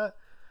before that?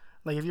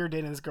 Like, if you were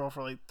dating this girl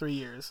for like 3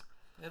 years,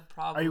 It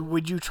probably.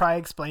 would you try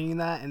explaining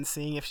that and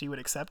seeing if she would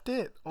accept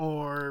it,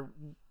 or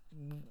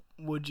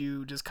would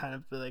you just kind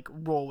of like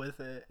roll with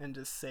it and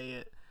just say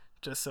it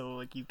just so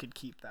like you could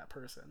keep that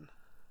person?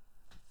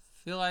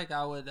 Feel like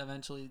I would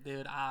eventually. They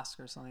would ask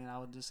or something, and I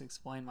would just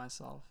explain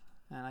myself.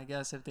 And I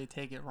guess if they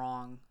take it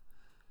wrong,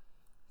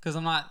 because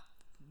I'm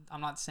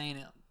not saying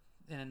it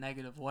in a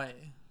negative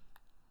way.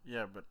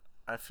 Yeah, but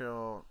I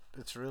feel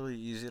it's really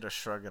easy to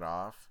shrug it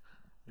off.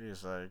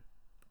 It's like,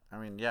 I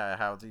mean, yeah, I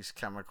have these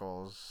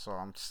chemicals, so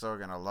I'm still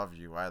gonna love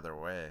you either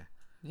way.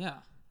 Yeah.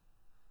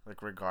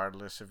 Like,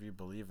 regardless if you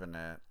believe in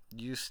it,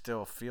 you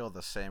still feel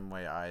the same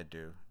way I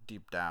do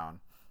deep down,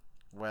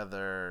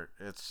 whether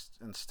it's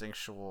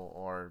instinctual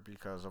or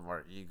because of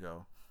our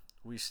ego.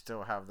 We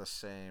still have the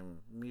same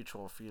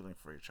mutual feeling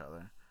for each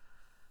other.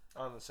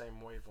 On the same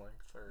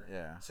wavelength or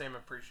Yeah. same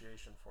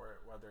appreciation for it,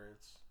 whether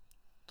it's.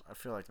 I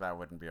feel like that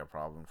wouldn't be a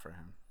problem for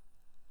him.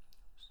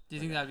 Do you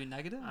think that'd be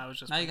negative? I was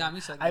just now you got me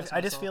second.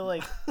 I just feel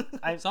like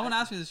Someone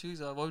asked me this week,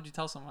 what would you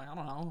tell someone? Like, I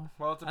don't know.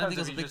 Well, it I depends. think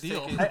it's a If big you just take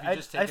deal. it- if you I-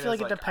 just I take feel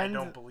as, like it depends- I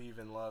don't believe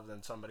in love,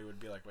 then somebody would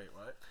be like, wait,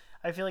 what?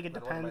 I feel like it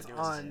Then what am I depends doing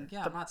on. here?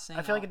 Yeah, I'm not saying.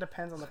 I feel like it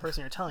depends on the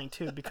person you're telling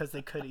too, because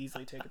they could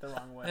easily take it the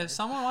wrong way. If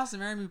someone wants to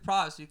marry me,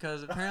 props,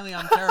 because apparently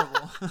I'm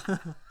terrible.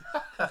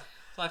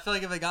 So I feel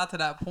like if it got to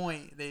that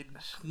point, they'd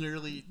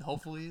clearly,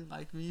 hopefully,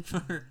 like me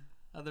for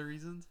other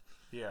reasons.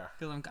 Yeah.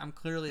 Because I'm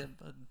clearly a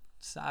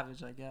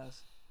savage, I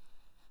guess.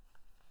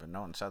 But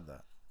no one said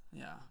that.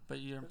 Yeah, but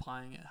you're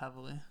implying it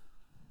heavily.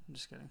 I'm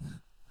just kidding.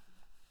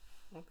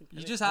 I don't think You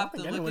any- just I have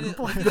don't to think look at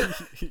anyone it. implied Look at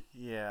that. it.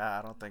 Yeah,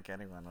 I don't think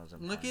anyone was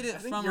implying Look at I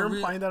it think from you're a real.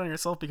 implying that on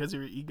yourself because of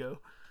your ego.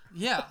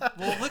 Yeah,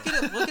 well, look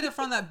at it. Look at it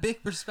from that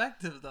big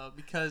perspective, though,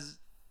 because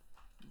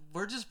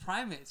we're just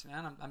primates,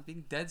 man. I'm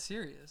being dead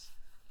serious.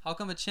 How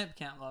come a chimp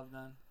can't love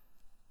then?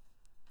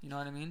 You know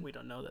what I mean? We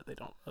don't know that they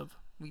don't love.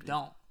 We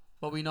don't,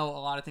 but we know a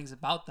lot of things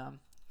about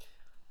them.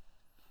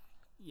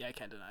 Yeah, I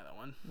can't deny that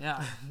one.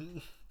 Yeah.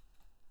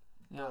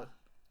 Yeah.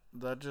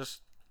 That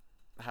just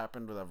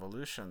happened with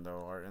evolution,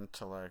 though. Our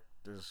intellect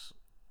is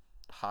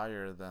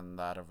higher than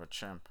that of a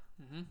chimp.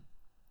 Mhm.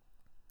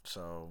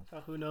 So,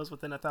 Well, who knows?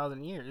 Within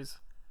 1,000 years,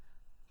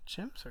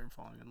 chimps are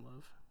falling in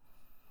love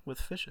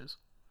with fishes.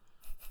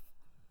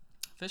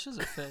 Fishes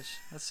or fish?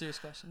 That's a serious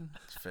question.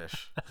 it's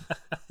fish.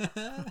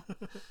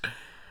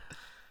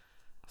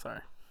 Sorry.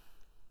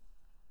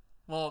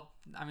 Well,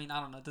 I mean,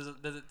 I don't know.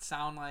 Does it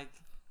sound like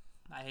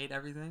I hate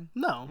everything?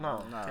 No.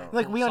 No. No. Okay.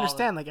 Like, Cool, we solid.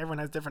 understand, like, everyone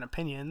has different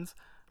opinions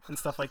and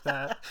stuff like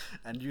that.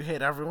 And you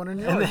hate everyone in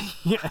And yours.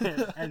 then,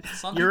 yeah, and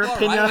Some your people are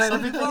opinion right, on some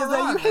everything people is are that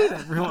you wrong, hate man.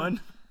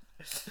 everyone.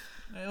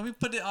 Hey, let me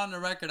put it on the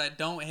record. I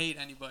don't hate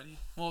anybody.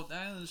 Well,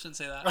 I shouldn't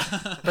say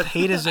that. But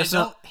hate is I just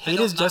don't- I hate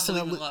don't is not just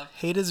believe in love.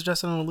 hate is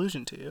just an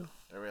illusion to you.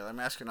 Wait, let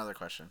me ask you another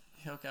question.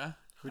 Okay.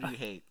 Who do you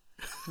hate?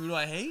 Who do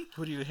I hate?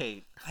 Who do you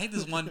hate? I hate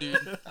this one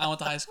dude I went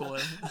to high school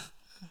with.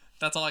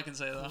 That's all I can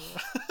say, though.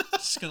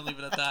 Just gonna leave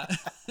it at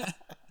that.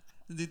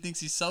 The dude thinks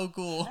he's so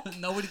cool.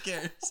 Nobody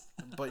cares.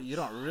 But you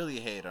don't really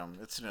hate him.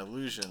 It's an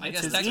illusion. I It's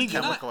guess just a technically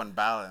not. chemical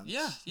imbalance.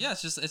 Yeah.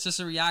 It's just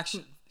a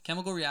reaction.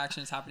 Chemical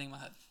reaction is happening in my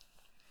head.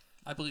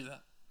 I believe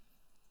that.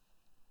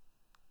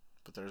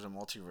 But there's a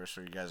multiverse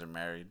where you guys are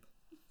married.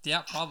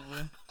 Yeah,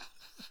 probably.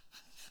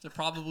 There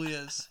probably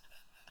is.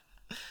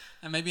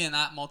 And maybe in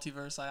that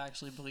multiverse, I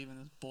actually believe in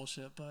this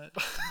bullshit, but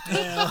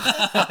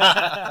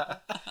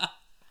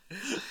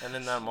And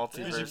in that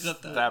multiverse,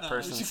 cut that. that No,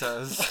 person we should-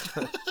 says,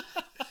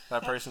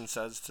 that person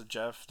says to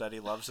Jeff that he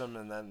loves him,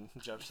 and then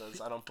Jeff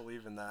says, "I don't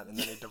believe in that," and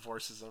then he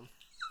divorces him.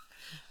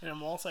 In a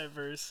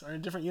multiverse or in a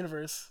different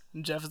universe,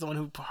 Jeff is the one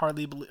who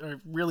hardly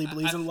or really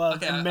believes in love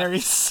okay, and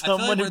marries I feel like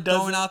someone we're who throwing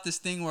doesn't. out this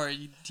thing where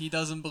he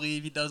doesn't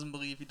believe,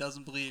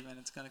 and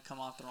it's gonna come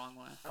off the wrong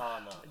way. Oh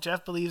no!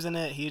 Jeff believes in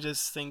it. He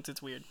just thinks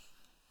it's weird.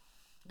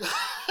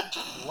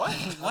 What?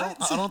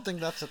 What? I don't think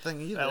that's a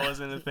thing either. That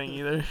wasn't a thing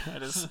either. I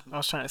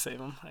was trying to save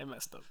him. I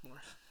messed up more.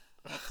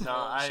 No,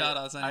 I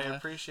Shout-outs I anyway.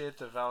 appreciate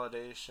the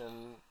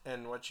validation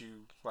and what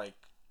you like.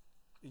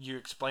 You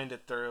explained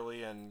it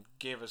thoroughly and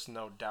gave us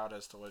no doubt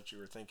as to what you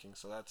were thinking.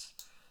 So that's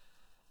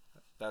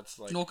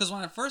like. No, because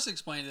when I first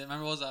explained it,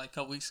 remember what was that, like a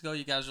couple weeks ago?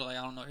 You guys were like,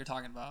 I don't know what you're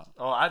talking about.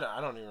 Oh, I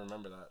don't even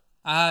remember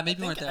that. Maybe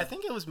you weren't there. I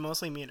think it was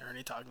mostly me and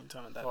Ernie talking to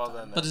him at that Well, time.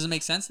 then But does it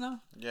make sense now?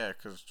 Yeah,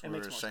 because It we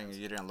makes were more saying sense.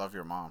 you didn't love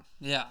your mom.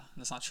 Yeah,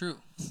 that's not true.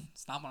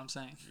 It's not what I'm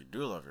saying. You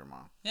do love your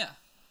mom. Yeah.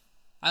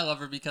 I love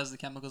her because the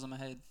chemicals in my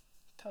head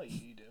Tell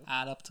you do.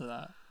 add up to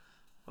that.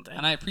 Well, dang.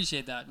 And I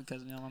appreciate that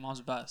because, my mom's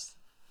the best.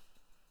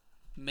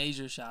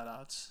 Major shout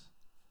outs.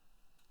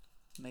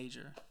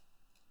 Major.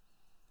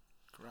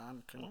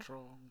 Ground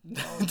control.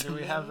 Do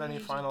we have any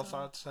final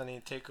thoughts? Any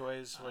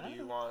takeaways? What do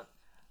you want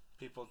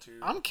people to?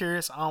 I'm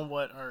curious on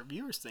what our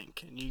viewers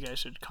think, and you guys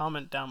should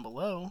comment down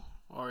below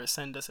or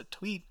send us a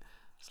tweet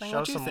saying Show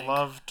what you some think.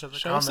 love to the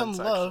Show comment some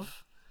section.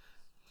 love.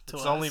 To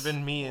It's us. only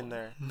been me in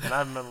there, and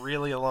I'm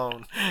really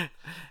alone.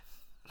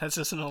 That's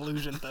just an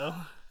illusion, though.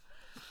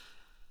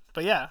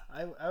 But yeah,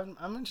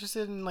 I'm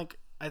interested in, like,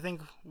 I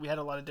think we had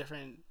a lot of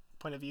different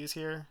point of views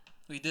here.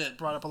 We did.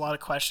 Brought up a lot of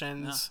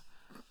questions.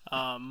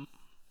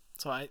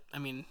 So I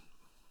mean,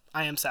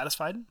 I am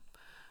satisfied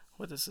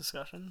with this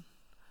discussion.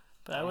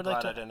 But I would glad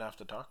like to. I didn't have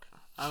to talk.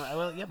 I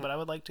will, yeah, but I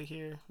would like to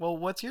hear. Well,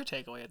 what's your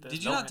takeaway at this?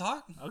 Did you not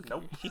talk? Okay.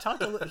 Nope. He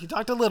talked. He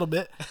talked a little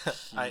bit.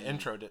 I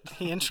introed it.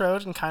 He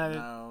introed and kind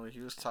of. No,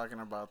 he was talking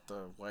about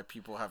the why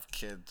people have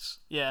kids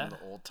Yeah. in the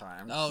old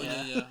times. Oh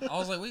Yeah. yeah. I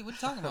was like, wait, what are you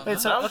talking about? Wait, man?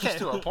 so- That was okay. just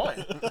to a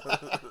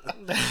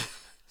point.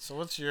 So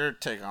what's your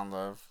take on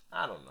love?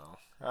 I don't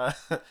know.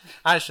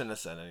 I shouldn't have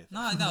said anything.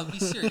 No, be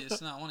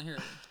serious. No, I want to hear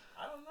it.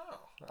 I don't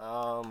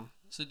know.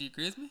 So do you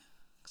agree with me?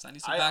 Because I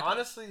need some I backup.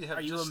 honestly have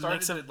Are you just a started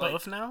mix of to, like,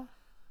 both now?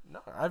 No,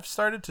 I've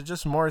started to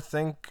just more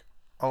think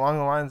along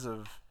the lines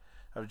of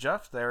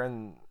Jeff there,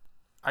 and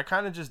I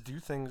kind of just do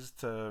things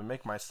to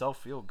make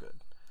myself feel good,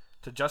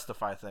 to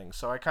justify things.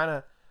 So I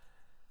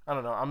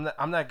don't know.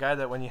 I'm that guy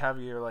that when you have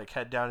your like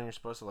head down and you're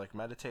supposed to like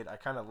meditate, I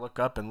kind of look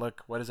up and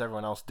look what is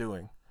everyone else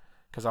doing,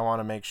 because I want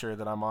to make sure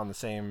that I'm on the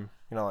same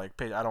like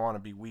page. I don't want to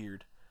be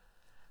weird.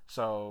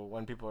 So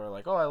when people are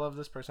like, "Oh, I love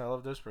this person, I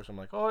love this person," I'm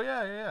like, "Oh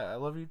yeah, I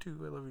love you too,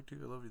 I love you too,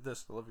 I love you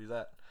this, I love you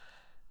that."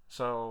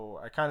 So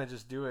I kind of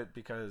just do it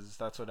because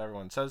that's what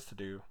everyone says to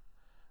do.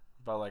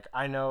 But like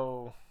I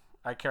know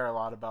I care a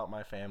lot about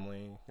my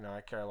family.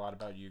 I care a lot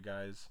about you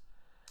guys,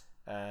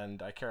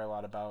 and I care a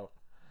lot about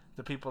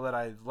the people that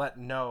I let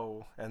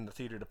know in the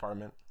theater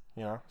department.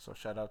 So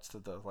shout outs to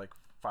the like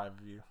 5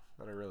 of you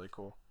that are really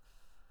cool.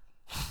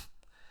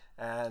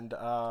 And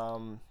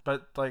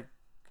but like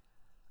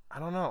I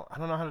don't know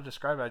how to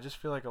describe it. I just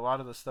feel like a lot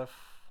of the stuff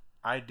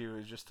I do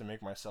is just to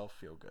make myself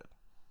feel good.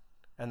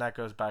 And that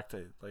goes back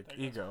to like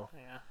ego.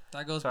 Yeah.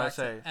 That goes So I back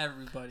say- to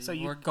everybody, So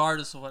you-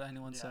 regardless of what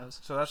anyone Yeah. says.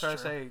 So that's why I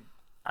Sure. say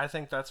I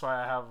think that's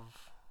why I have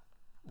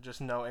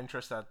just no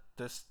interest at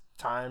this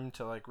time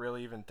to like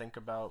really even think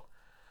about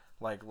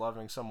like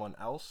loving someone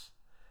else,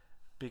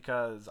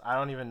 because I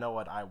don't even know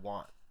what I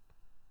want.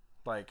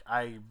 Like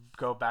I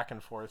go back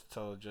and forth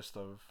to just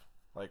of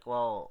like,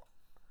 well,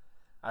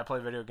 I play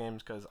video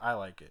games because I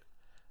like it,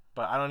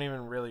 but I don't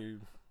even really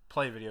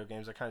play video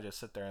games. I kind of just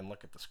sit there and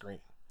look at the screen,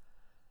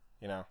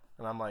 and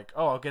I'm like,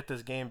 oh, I'll get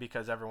this game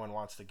because everyone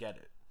wants to get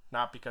it.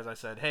 Not because I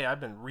said, hey, I've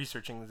been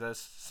researching this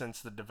since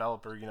the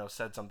developer,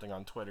 said something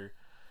on Twitter,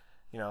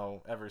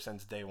 ever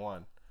since day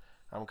one.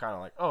 I'm kind of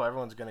like, oh,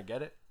 everyone's going to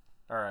get it?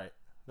 All right.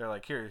 They're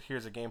like,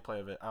 here's a gameplay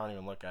of it. I don't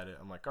even look at it.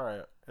 I'm like, all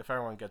right, if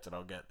everyone gets it,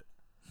 I'll get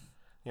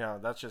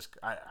it. That's just,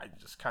 I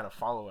just kind of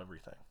follow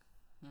everything.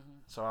 Mm-hmm.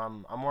 So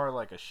I'm more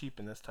like a sheep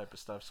in this type of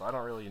stuff. So I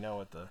don't really know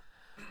what the...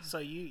 So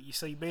you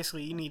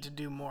basically you need to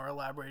do more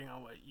elaborating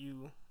on what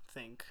you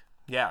think,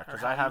 Yeah, Or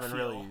because how I you haven't feel.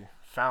 really because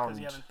found...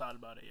 you haven't thought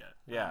about it yet.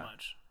 Yeah. That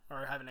much,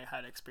 or haven't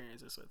had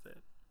experiences with it.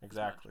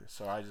 Exactly.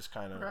 So I just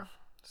kind of... Okay.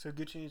 So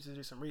Gucci needs to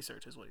do some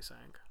research, is what he's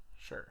saying.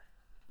 Sure.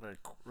 Like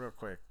real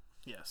quick,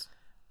 Yes.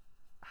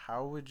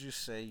 how would you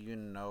say you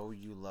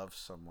love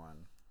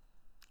someone?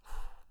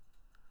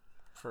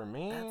 For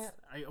me...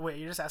 Wait,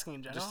 you're just asking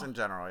in general? Just in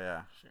general,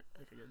 yeah. Sure.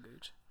 Okay, good,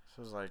 Gooch.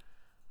 So it's like,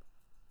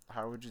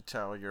 how would you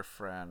tell your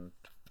friend?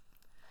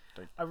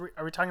 Are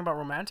we talking about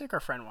romantic or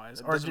friend wise,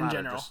 It or doesn't in matter,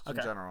 general? just in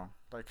general.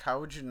 Like, how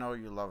would you know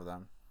you love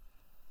them?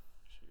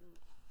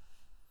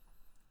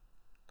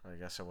 I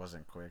guess it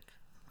wasn't quick.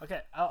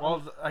 Okay.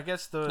 Well, I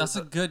guess That's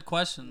a good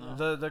question,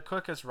 though. the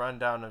quickest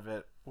rundown of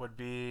it would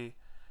be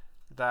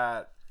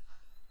that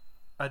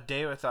a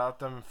day without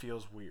them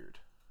feels weird.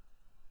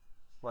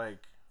 Like,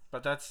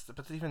 but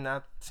even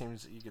that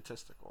seems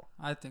egotistical,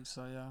 I think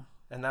so, yeah.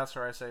 and that's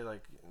where I say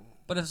like,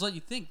 But if it's what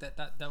you think,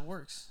 that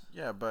works.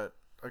 Yeah, but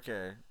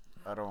okay.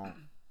 I don't.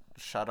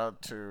 Shout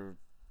out to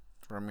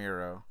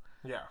Ramiro.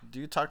 yeah, Do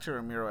you talk to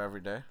Ramiro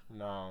every day?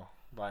 no,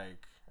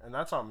 like, and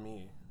that's on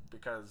me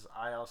because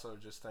I also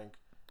just think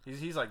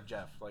he's like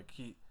Jeff, like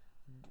he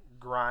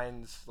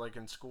grinds like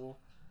in school,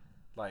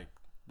 like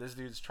this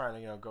dude's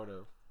trying to go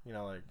to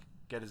like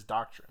get his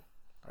doctrine.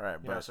 All right,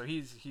 but So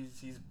he's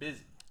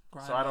busy.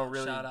 Grind So I don't out,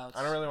 really shout-outs.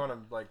 want to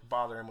like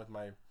bother him with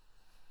my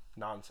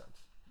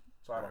nonsense.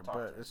 So I don't right, talk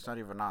but to him. it's not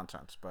even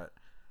nonsense. But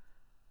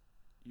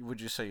would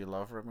you say you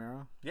love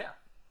Ramiro? Yeah.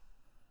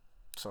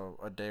 So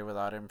a day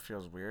without him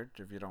feels weird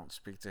if you don't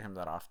speak to him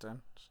that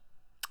often.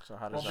 So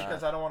how Well, does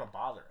because that? I don't want to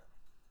bother him.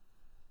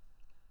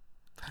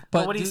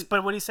 But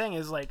what he's saying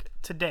is like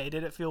today,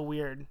 did it feel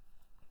weird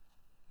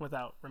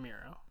without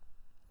Ramiro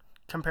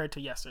compared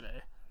to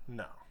yesterday?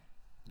 No.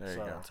 There you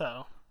so- go.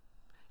 So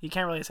you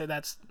can't really say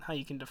that's how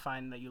you can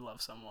define that you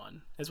love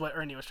someone. Is what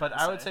Ernie was trying But to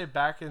say. I would say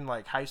back in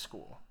like high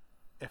school,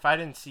 if I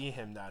didn't see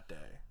him that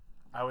day,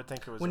 I would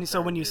think it was when a you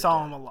very when you weird saw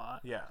day. him a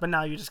lot. Yeah. But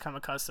now you just come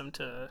accustomed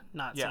to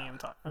not Yeah. seeing him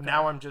talk. Okay.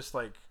 Now I'm just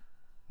like,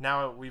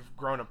 now we've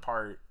grown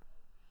apart,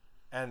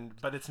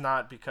 but it's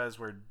not because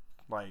we're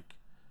like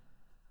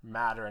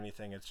mad or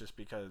anything. It's just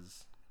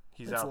because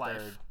he's It's out life.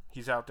 there.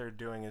 He's out there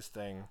doing his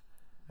thing,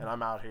 and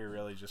I'm out here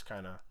really just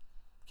kind of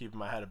keeping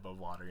my head above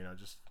water,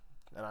 just,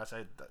 and I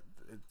say that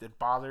it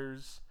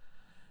bothers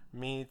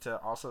me to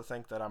also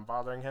think that I'm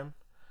bothering him.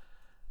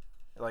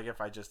 Like,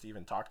 if I just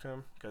even talk to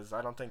him, because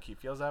I don't think he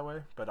feels that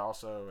way, but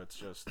also it's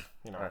just,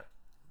 Alright.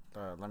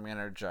 Let me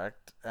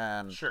interject.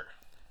 And Sure.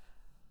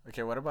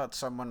 okay, what about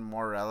someone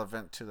more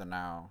relevant to the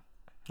now,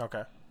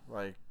 Okay.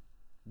 like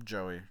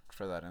Joey,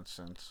 for that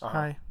instance?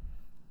 Hi.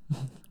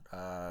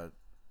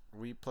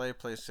 We play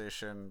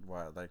PlayStation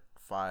like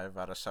 5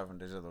 out of 7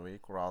 days of the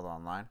week. We're all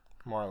online.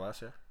 More or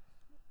less, yeah.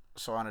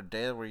 So on a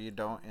day where you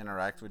don't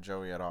interact with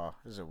Joey at all,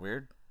 is it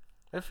weird?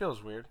 It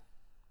feels weird.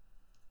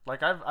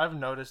 Like, I've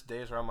noticed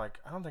days where I'm like,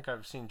 I don't think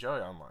I've seen Joey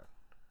online.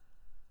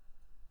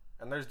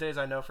 And there's days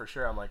I know for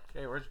sure I'm like,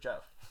 hey, where's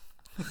Jeff?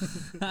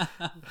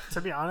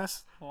 To be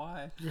honest,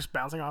 Why? just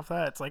bouncing off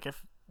that, it's like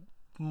if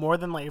more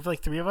than like if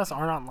like 3 of us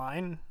aren't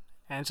online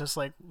and it's just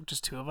like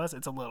just 2 of us,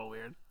 it's a little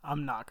weird.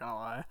 I'm not gonna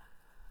lie.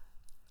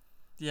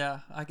 Yeah,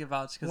 I can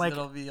vouch because Like-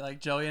 it'll be like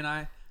Joey and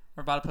I.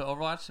 We're about to play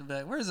Overwatch and be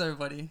like, "Where's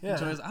everybody?" Yeah. And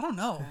Joey's, I don't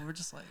know. We're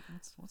just like,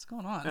 "What's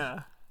going on?"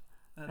 Yeah,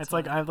 That's it's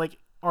like funny. I've like,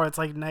 or it's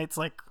like nights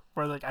like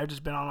where like I've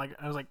just been on like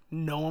I was like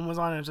no one was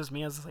on. It was just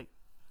me. I was just like,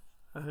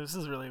 this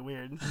is really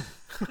weird.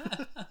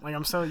 Like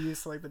I'm so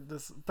used to like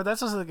this, but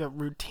that's just like a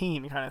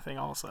routine kind of thing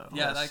also.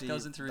 Yeah, that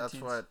goes into That's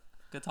routines. what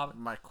Good topic.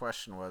 my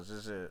question was.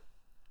 Is it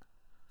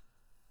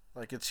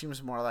like, it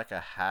seems more like a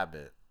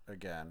habit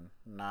again,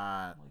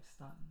 not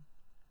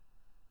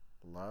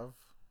love,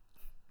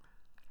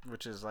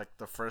 which is like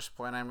the first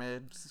point I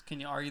made. Can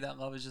you argue that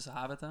love is just a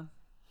habit then?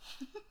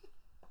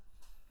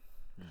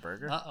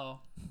 Burger. Uh-oh.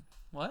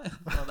 What?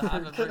 Well, the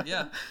habit burger,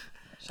 yeah.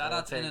 Shout Well,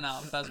 out to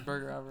In-N-Out, best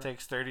burger ever.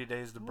 Takes 30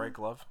 days to break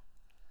love.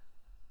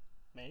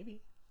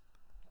 Maybe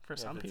for Yeah,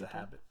 some if it's people.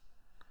 a habit.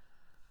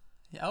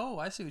 Yeah, oh,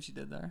 I see what you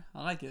did there.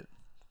 I like it.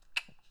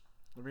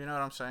 You know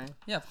what I'm saying?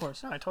 Yeah, of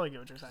course. No, I totally get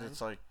what you're saying.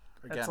 It's like,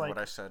 again, It's like- what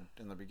I said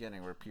in the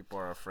beginning, where people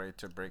are afraid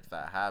to break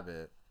that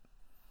habit.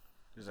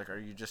 It's like, are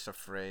you just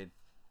afraid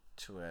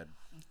to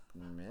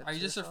admit? Are you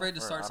just yourself, afraid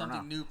to or- start I don't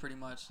something know. new, pretty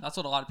much? That's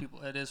what a lot of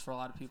people, it is for a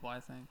lot of people, I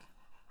think.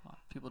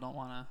 People don't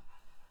want to.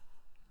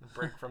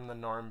 Break from the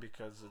norm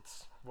because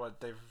it's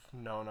what they've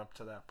known up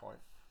to that point.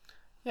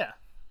 Yeah,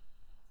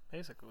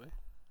 basically.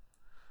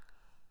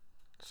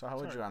 So how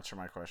would Sorry. you answer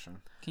my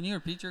question? Can you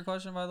repeat your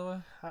question, by the way?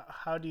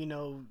 How do you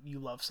know you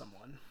love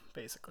someone?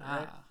 Basically,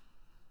 right?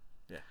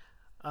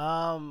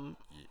 Ah,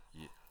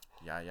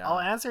 Yeah. I'll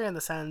answer in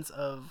the sense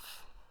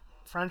of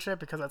friendship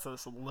because that's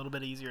a little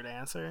bit easier to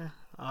answer.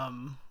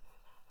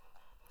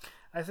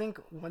 I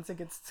think once it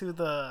gets to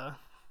the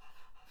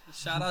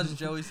shout out to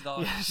Joey's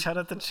dog. yeah, shout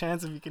out to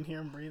Chance if you can hear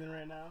him breathing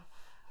right now.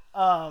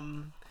 I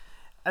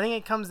think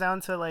it comes down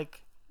to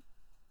like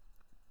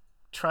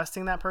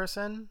trusting that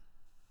person.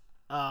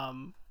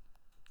 Can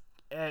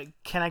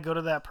I go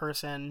to that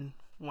person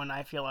when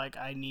I feel like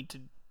I need to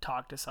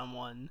talk to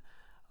someone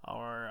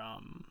or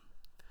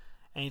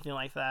anything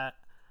like that?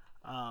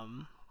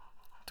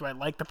 Do I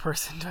like the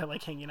person? Do I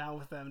like hanging out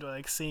with them? Do I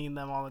like seeing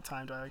them all the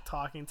time? Do I like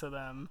talking to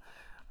them?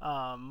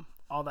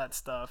 All that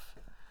stuff.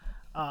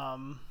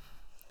 And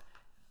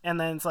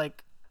then it's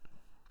like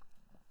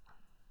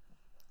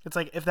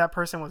if that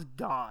person was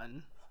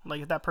gone,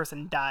 like if that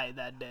person died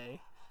that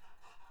day,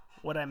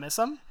 would I miss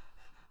them?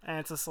 And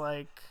it's just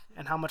like,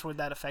 and how much would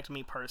that affect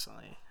me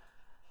personally?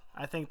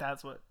 I think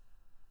that's what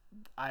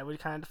I would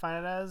kind of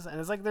define it as. And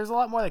it's like there's a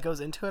lot more that goes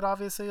into it,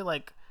 obviously,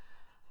 like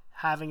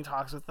having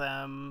talks with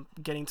them,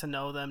 getting to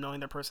know them, knowing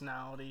their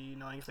personality,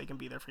 knowing if they can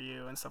be there for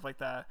you and stuff like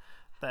that.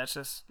 That's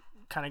just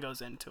kind of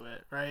goes into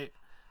it, right?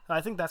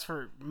 I think that's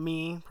for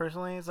me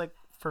personally. It's like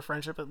for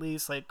friendship at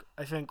least. Like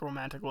I think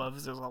romantic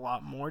love, there's a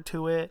lot more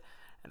to it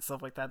and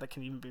stuff like that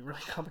can even be really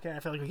complicated. I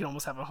feel like we can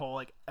almost have a whole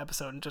like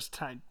episode and just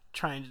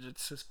trying to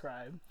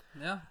describe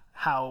Yeah.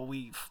 how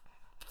we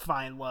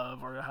find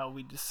love or how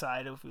we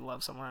decide if we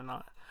love someone or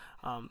not.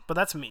 But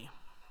that's me.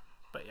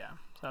 But yeah.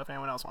 So if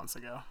anyone else wants to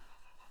go.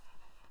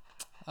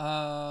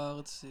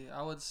 Let's see.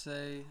 I would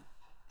say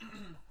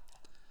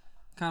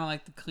kind of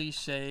like the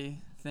cliche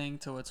thing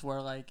to it's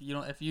where like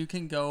if you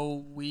can go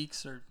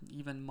weeks or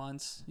even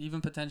months,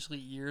 even potentially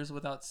years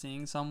without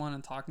seeing someone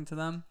and talking to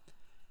them,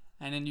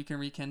 and then you can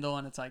rekindle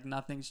and it's like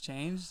nothing's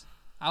changed,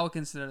 I would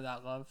consider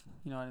that love.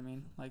 You know what I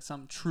mean? Like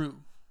something true.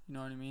 You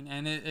know what I mean?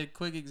 And a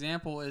quick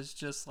example is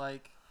just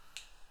like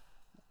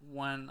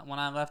when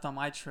I left on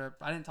my trip,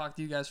 I didn't talk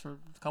to you guys for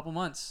a couple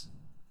months.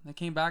 I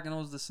came back and it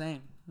was the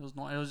same. It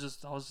was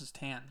just I was just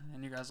tan,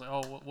 and you guys were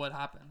like, oh, what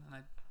happened? And I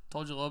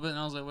told you a little bit, and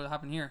I was like, what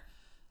happened here?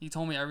 You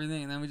told me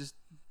everything, and then we just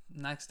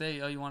next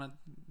day, oh, you want to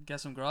get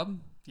some grub?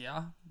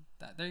 Yeah,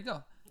 there you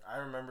go. I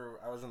remember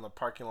I was in the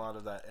parking lot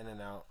of that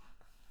In-N-Out,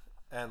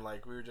 and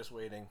like we were just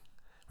waiting,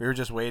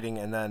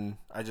 and then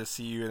I just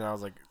see you, and I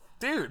was like,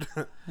 dude,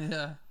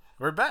 Yeah,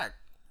 we're back.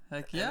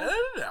 like yeah,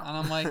 and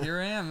I'm like, here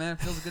I am, man.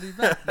 It feels good to be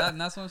back. And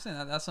that's what I'm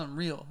saying. That's something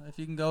real. If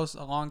you can go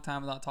a long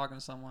time without talking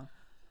to someone,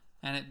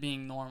 and it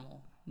being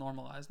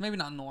normalized, maybe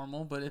not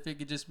normal, but if it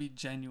could just be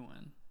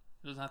genuine,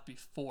 it doesn't have to be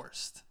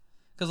forced.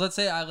 Because let's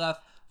say I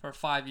left for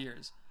 5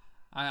 years,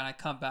 and I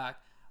come back.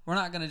 we're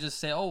not gonna just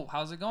say, "Oh,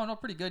 how's it going? Oh,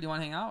 pretty good. You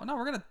want to hang out?" No,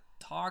 we're gonna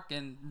talk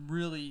and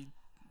really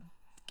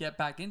get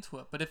back into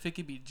it. But if it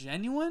could be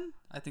genuine,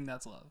 I think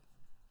that's love,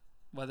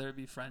 whether it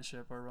be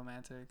friendship or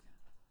romantic.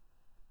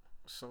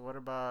 So what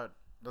about,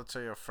 let's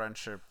say, a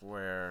friendship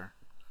where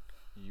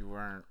you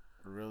weren't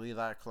really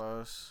that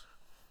close,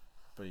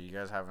 but you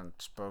guys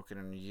haven't spoken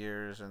in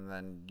years, and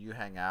then you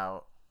hang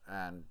out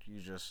and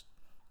you just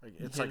like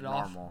You it's hit like it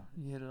off. normal.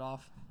 You hit it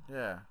off.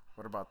 Yeah.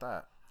 What about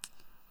that?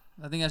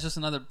 I think that's just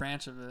another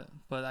branch of it,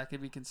 but that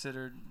could be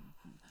considered.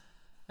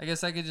 I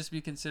guess that could just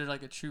be considered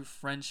like a true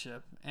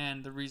friendship,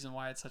 and the reason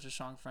why it's such a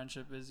strong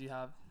friendship is you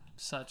have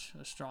such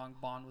a strong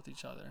bond with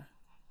each other.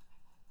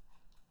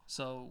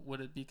 So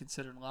would it be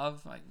considered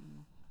love? I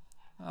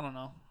don't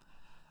know.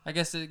 I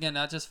guess again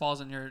that just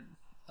falls in your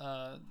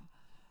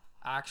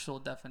actual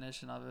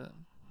definition of it,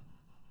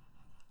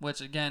 which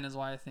again is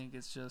why I think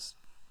it's just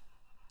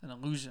an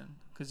illusion.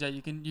 Because yeah,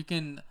 you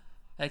can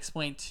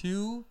explain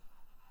two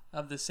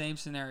of the same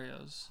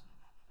scenarios,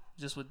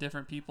 just with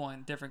different people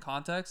in different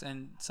contexts,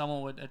 and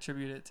someone would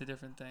attribute it to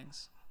different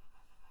things.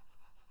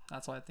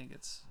 That's why I think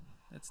it's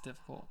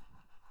difficult.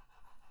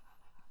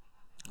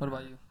 What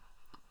about you,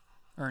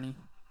 Ernie?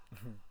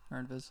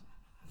 Ernviz?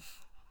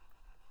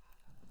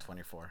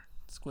 24.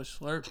 Squish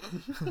slurp.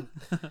 No,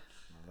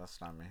 that's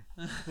not me.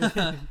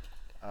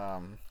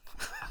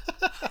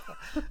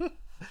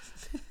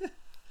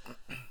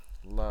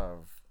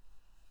 Love.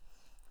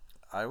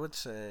 I would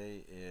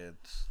say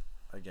it's,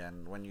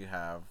 again, when you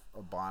have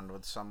a bond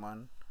with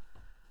someone,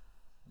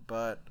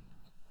 but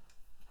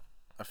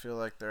I feel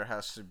like there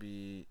has to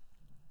be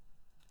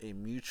a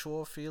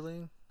mutual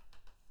feeling.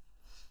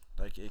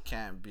 Like, it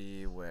can't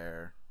be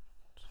where,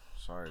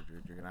 sorry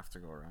dude, you're gonna have to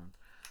go around.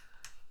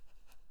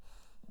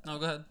 No,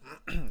 go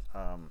ahead.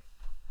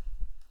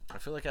 I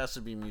feel like it has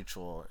to be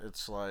mutual.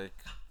 It's like,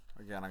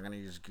 again, I'm gonna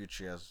use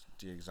Gucci as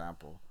the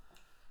example.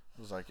 It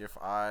was like, if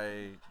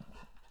I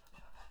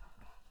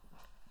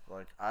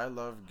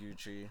love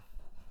Gucci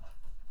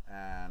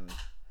and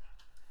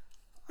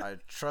I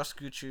trust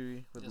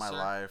Gucci with Yes, my sir.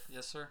 life.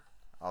 Yes, sir.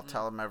 I'll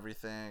tell him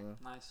everything.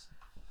 Nice.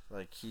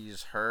 Like,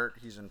 he's hurt,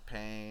 he's in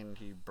pain,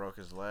 he broke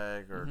his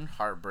leg or Mhm.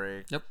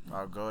 heartbreak. Yep.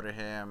 I'll go to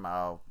him.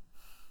 I'll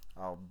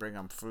bring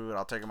him food.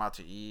 I'll take him out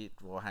to eat.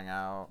 We'll hang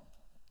out.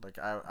 Like,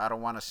 I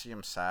don't want to see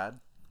him sad.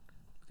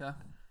 Okay.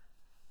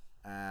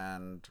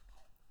 And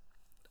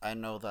I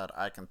know that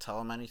I can tell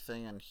him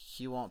anything and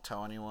he won't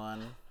tell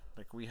anyone.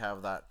 Like, we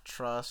have that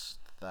trust,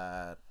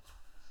 that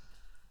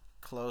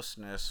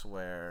closeness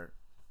where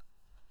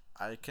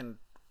I can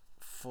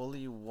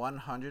fully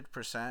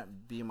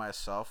 100% be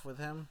myself with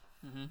him,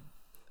 Mhm.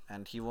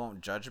 and he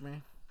won't judge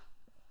me.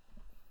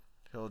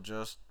 He'll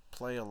just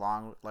play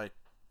along, like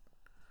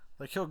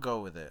he'll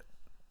go with it.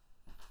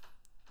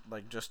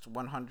 Like, just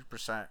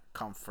 100%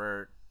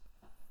 comfort,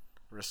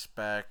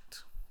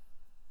 respect,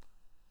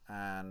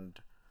 and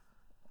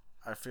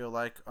I feel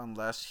like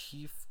unless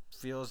he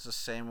feels the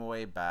same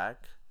way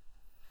back,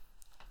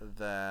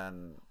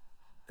 then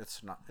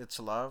it's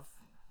love.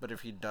 But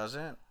if he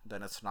doesn't,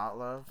 then it's not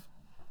love.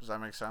 Does that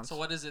make sense? So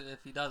what is it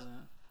if he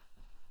doesn't?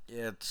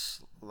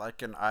 It's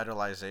like an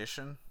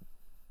idolization,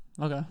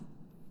 Okay.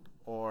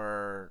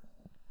 or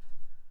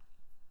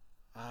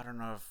I don't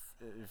know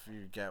if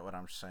you get what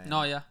I'm saying.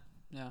 No, yeah.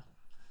 Yeah.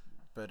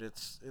 But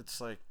it's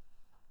like,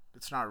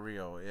 it's not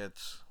real.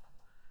 It's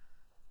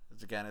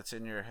again, it's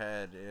in your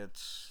head.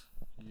 It's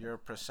your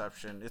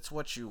perception. It's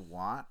what you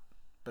want,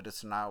 but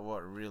it's not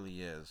what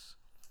really is.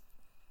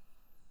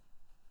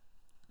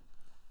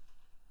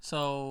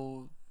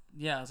 So,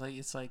 yeah,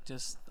 it's like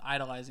just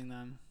idolizing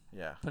them,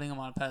 Yeah, putting them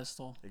on a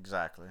pedestal.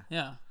 exactly.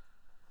 Yeah.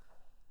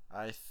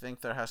 I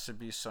think there has to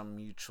be some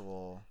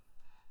mutual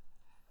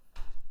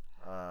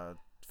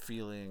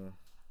feeling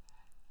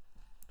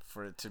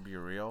for it to be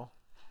real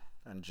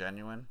and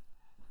genuine.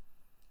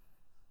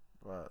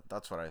 But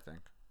that's what I think.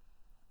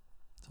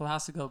 So it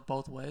has to go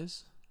both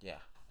ways. Yeah.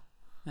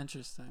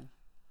 Interesting.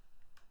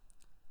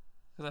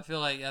 Because I feel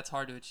like that's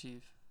hard to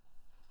achieve,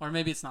 or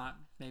maybe it's not.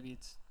 Maybe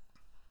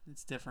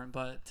it's different.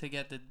 But to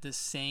get the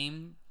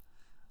same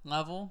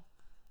level,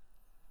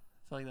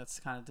 I feel like that's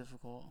kind of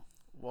difficult.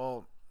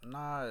 Well,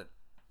 not.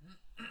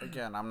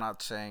 Again, I'm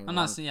not saying. I'm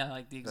not saying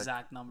like the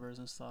exact numbers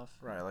and stuff.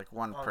 Right, like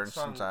one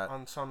person's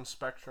on some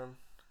spectrum.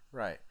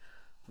 Right.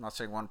 I'm not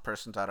saying one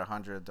person's at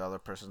 100, the other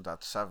person's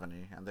at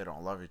 70, and they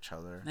don't love each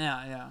other.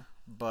 Yeah, yeah.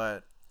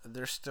 But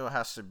there still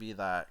has to be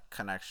that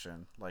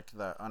connection, like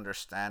the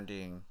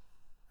understanding.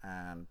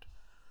 And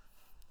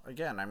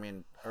again, I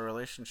mean, a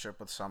relationship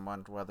with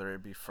someone, whether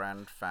it be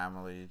friend,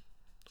 family,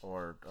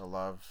 or a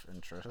love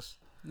interest,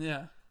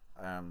 Yeah.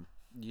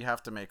 you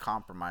have to make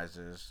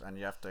compromises and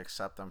you have to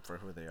accept them for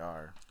who they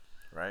are,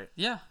 right?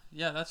 Yeah,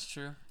 that's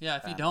true. Yeah,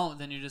 if you And- don't,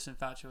 then you're just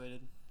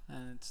infatuated,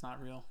 and it's not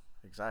real.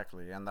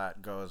 Exactly. And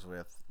that goes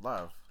with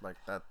love. Like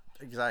that,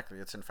 exactly.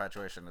 It's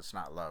infatuation, it's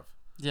not love.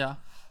 Yeah,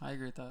 I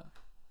agree with that.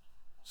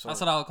 So,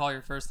 That's what I would call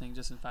your first thing,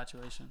 just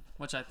infatuation,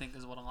 which I think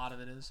is what a lot of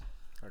it is.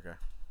 okay.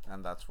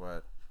 And that's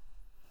what,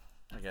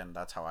 again,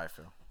 that's how I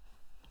feel.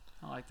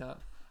 I like that.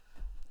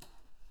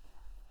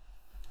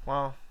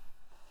 Well,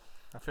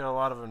 I feel a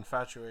lot of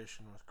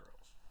infatuation with girls.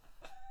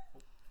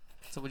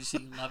 So would you say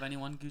you love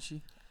anyone,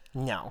 Gucci?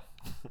 No.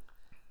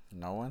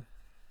 No one.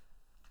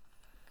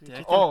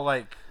 Dick? Oh,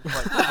 like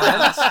friends?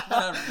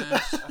 Whatever, man. I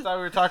thought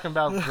we were talking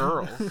about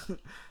girls.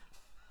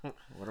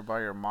 What about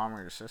your mom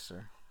or your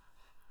sister?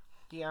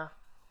 Yeah,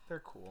 they're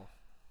cool.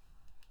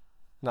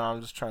 No,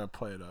 I'm just trying to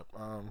play it up.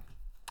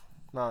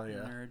 No,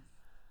 yeah. Nerd.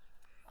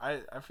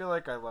 I feel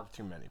like I love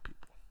too many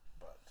people,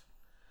 but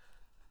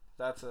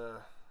that's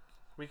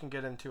we can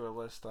get into a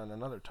list on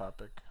another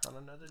topic on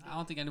another day. I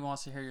don't think anyone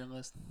wants to hear your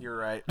list. You're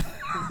right.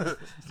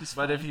 Just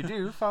But fine. if you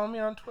do, follow me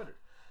on Twitter.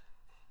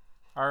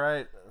 All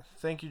right.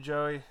 Thank you,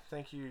 Joey.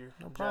 Thank you.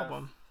 No Jeff.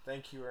 problem.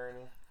 Thank you,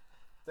 Ernie.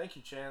 Thank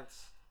you,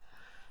 Chance.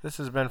 This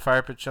has been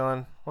Fire Pit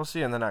Chillin'. We'll see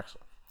you in the next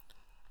one.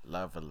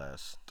 Love a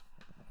list.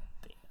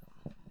 Did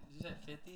you say 50?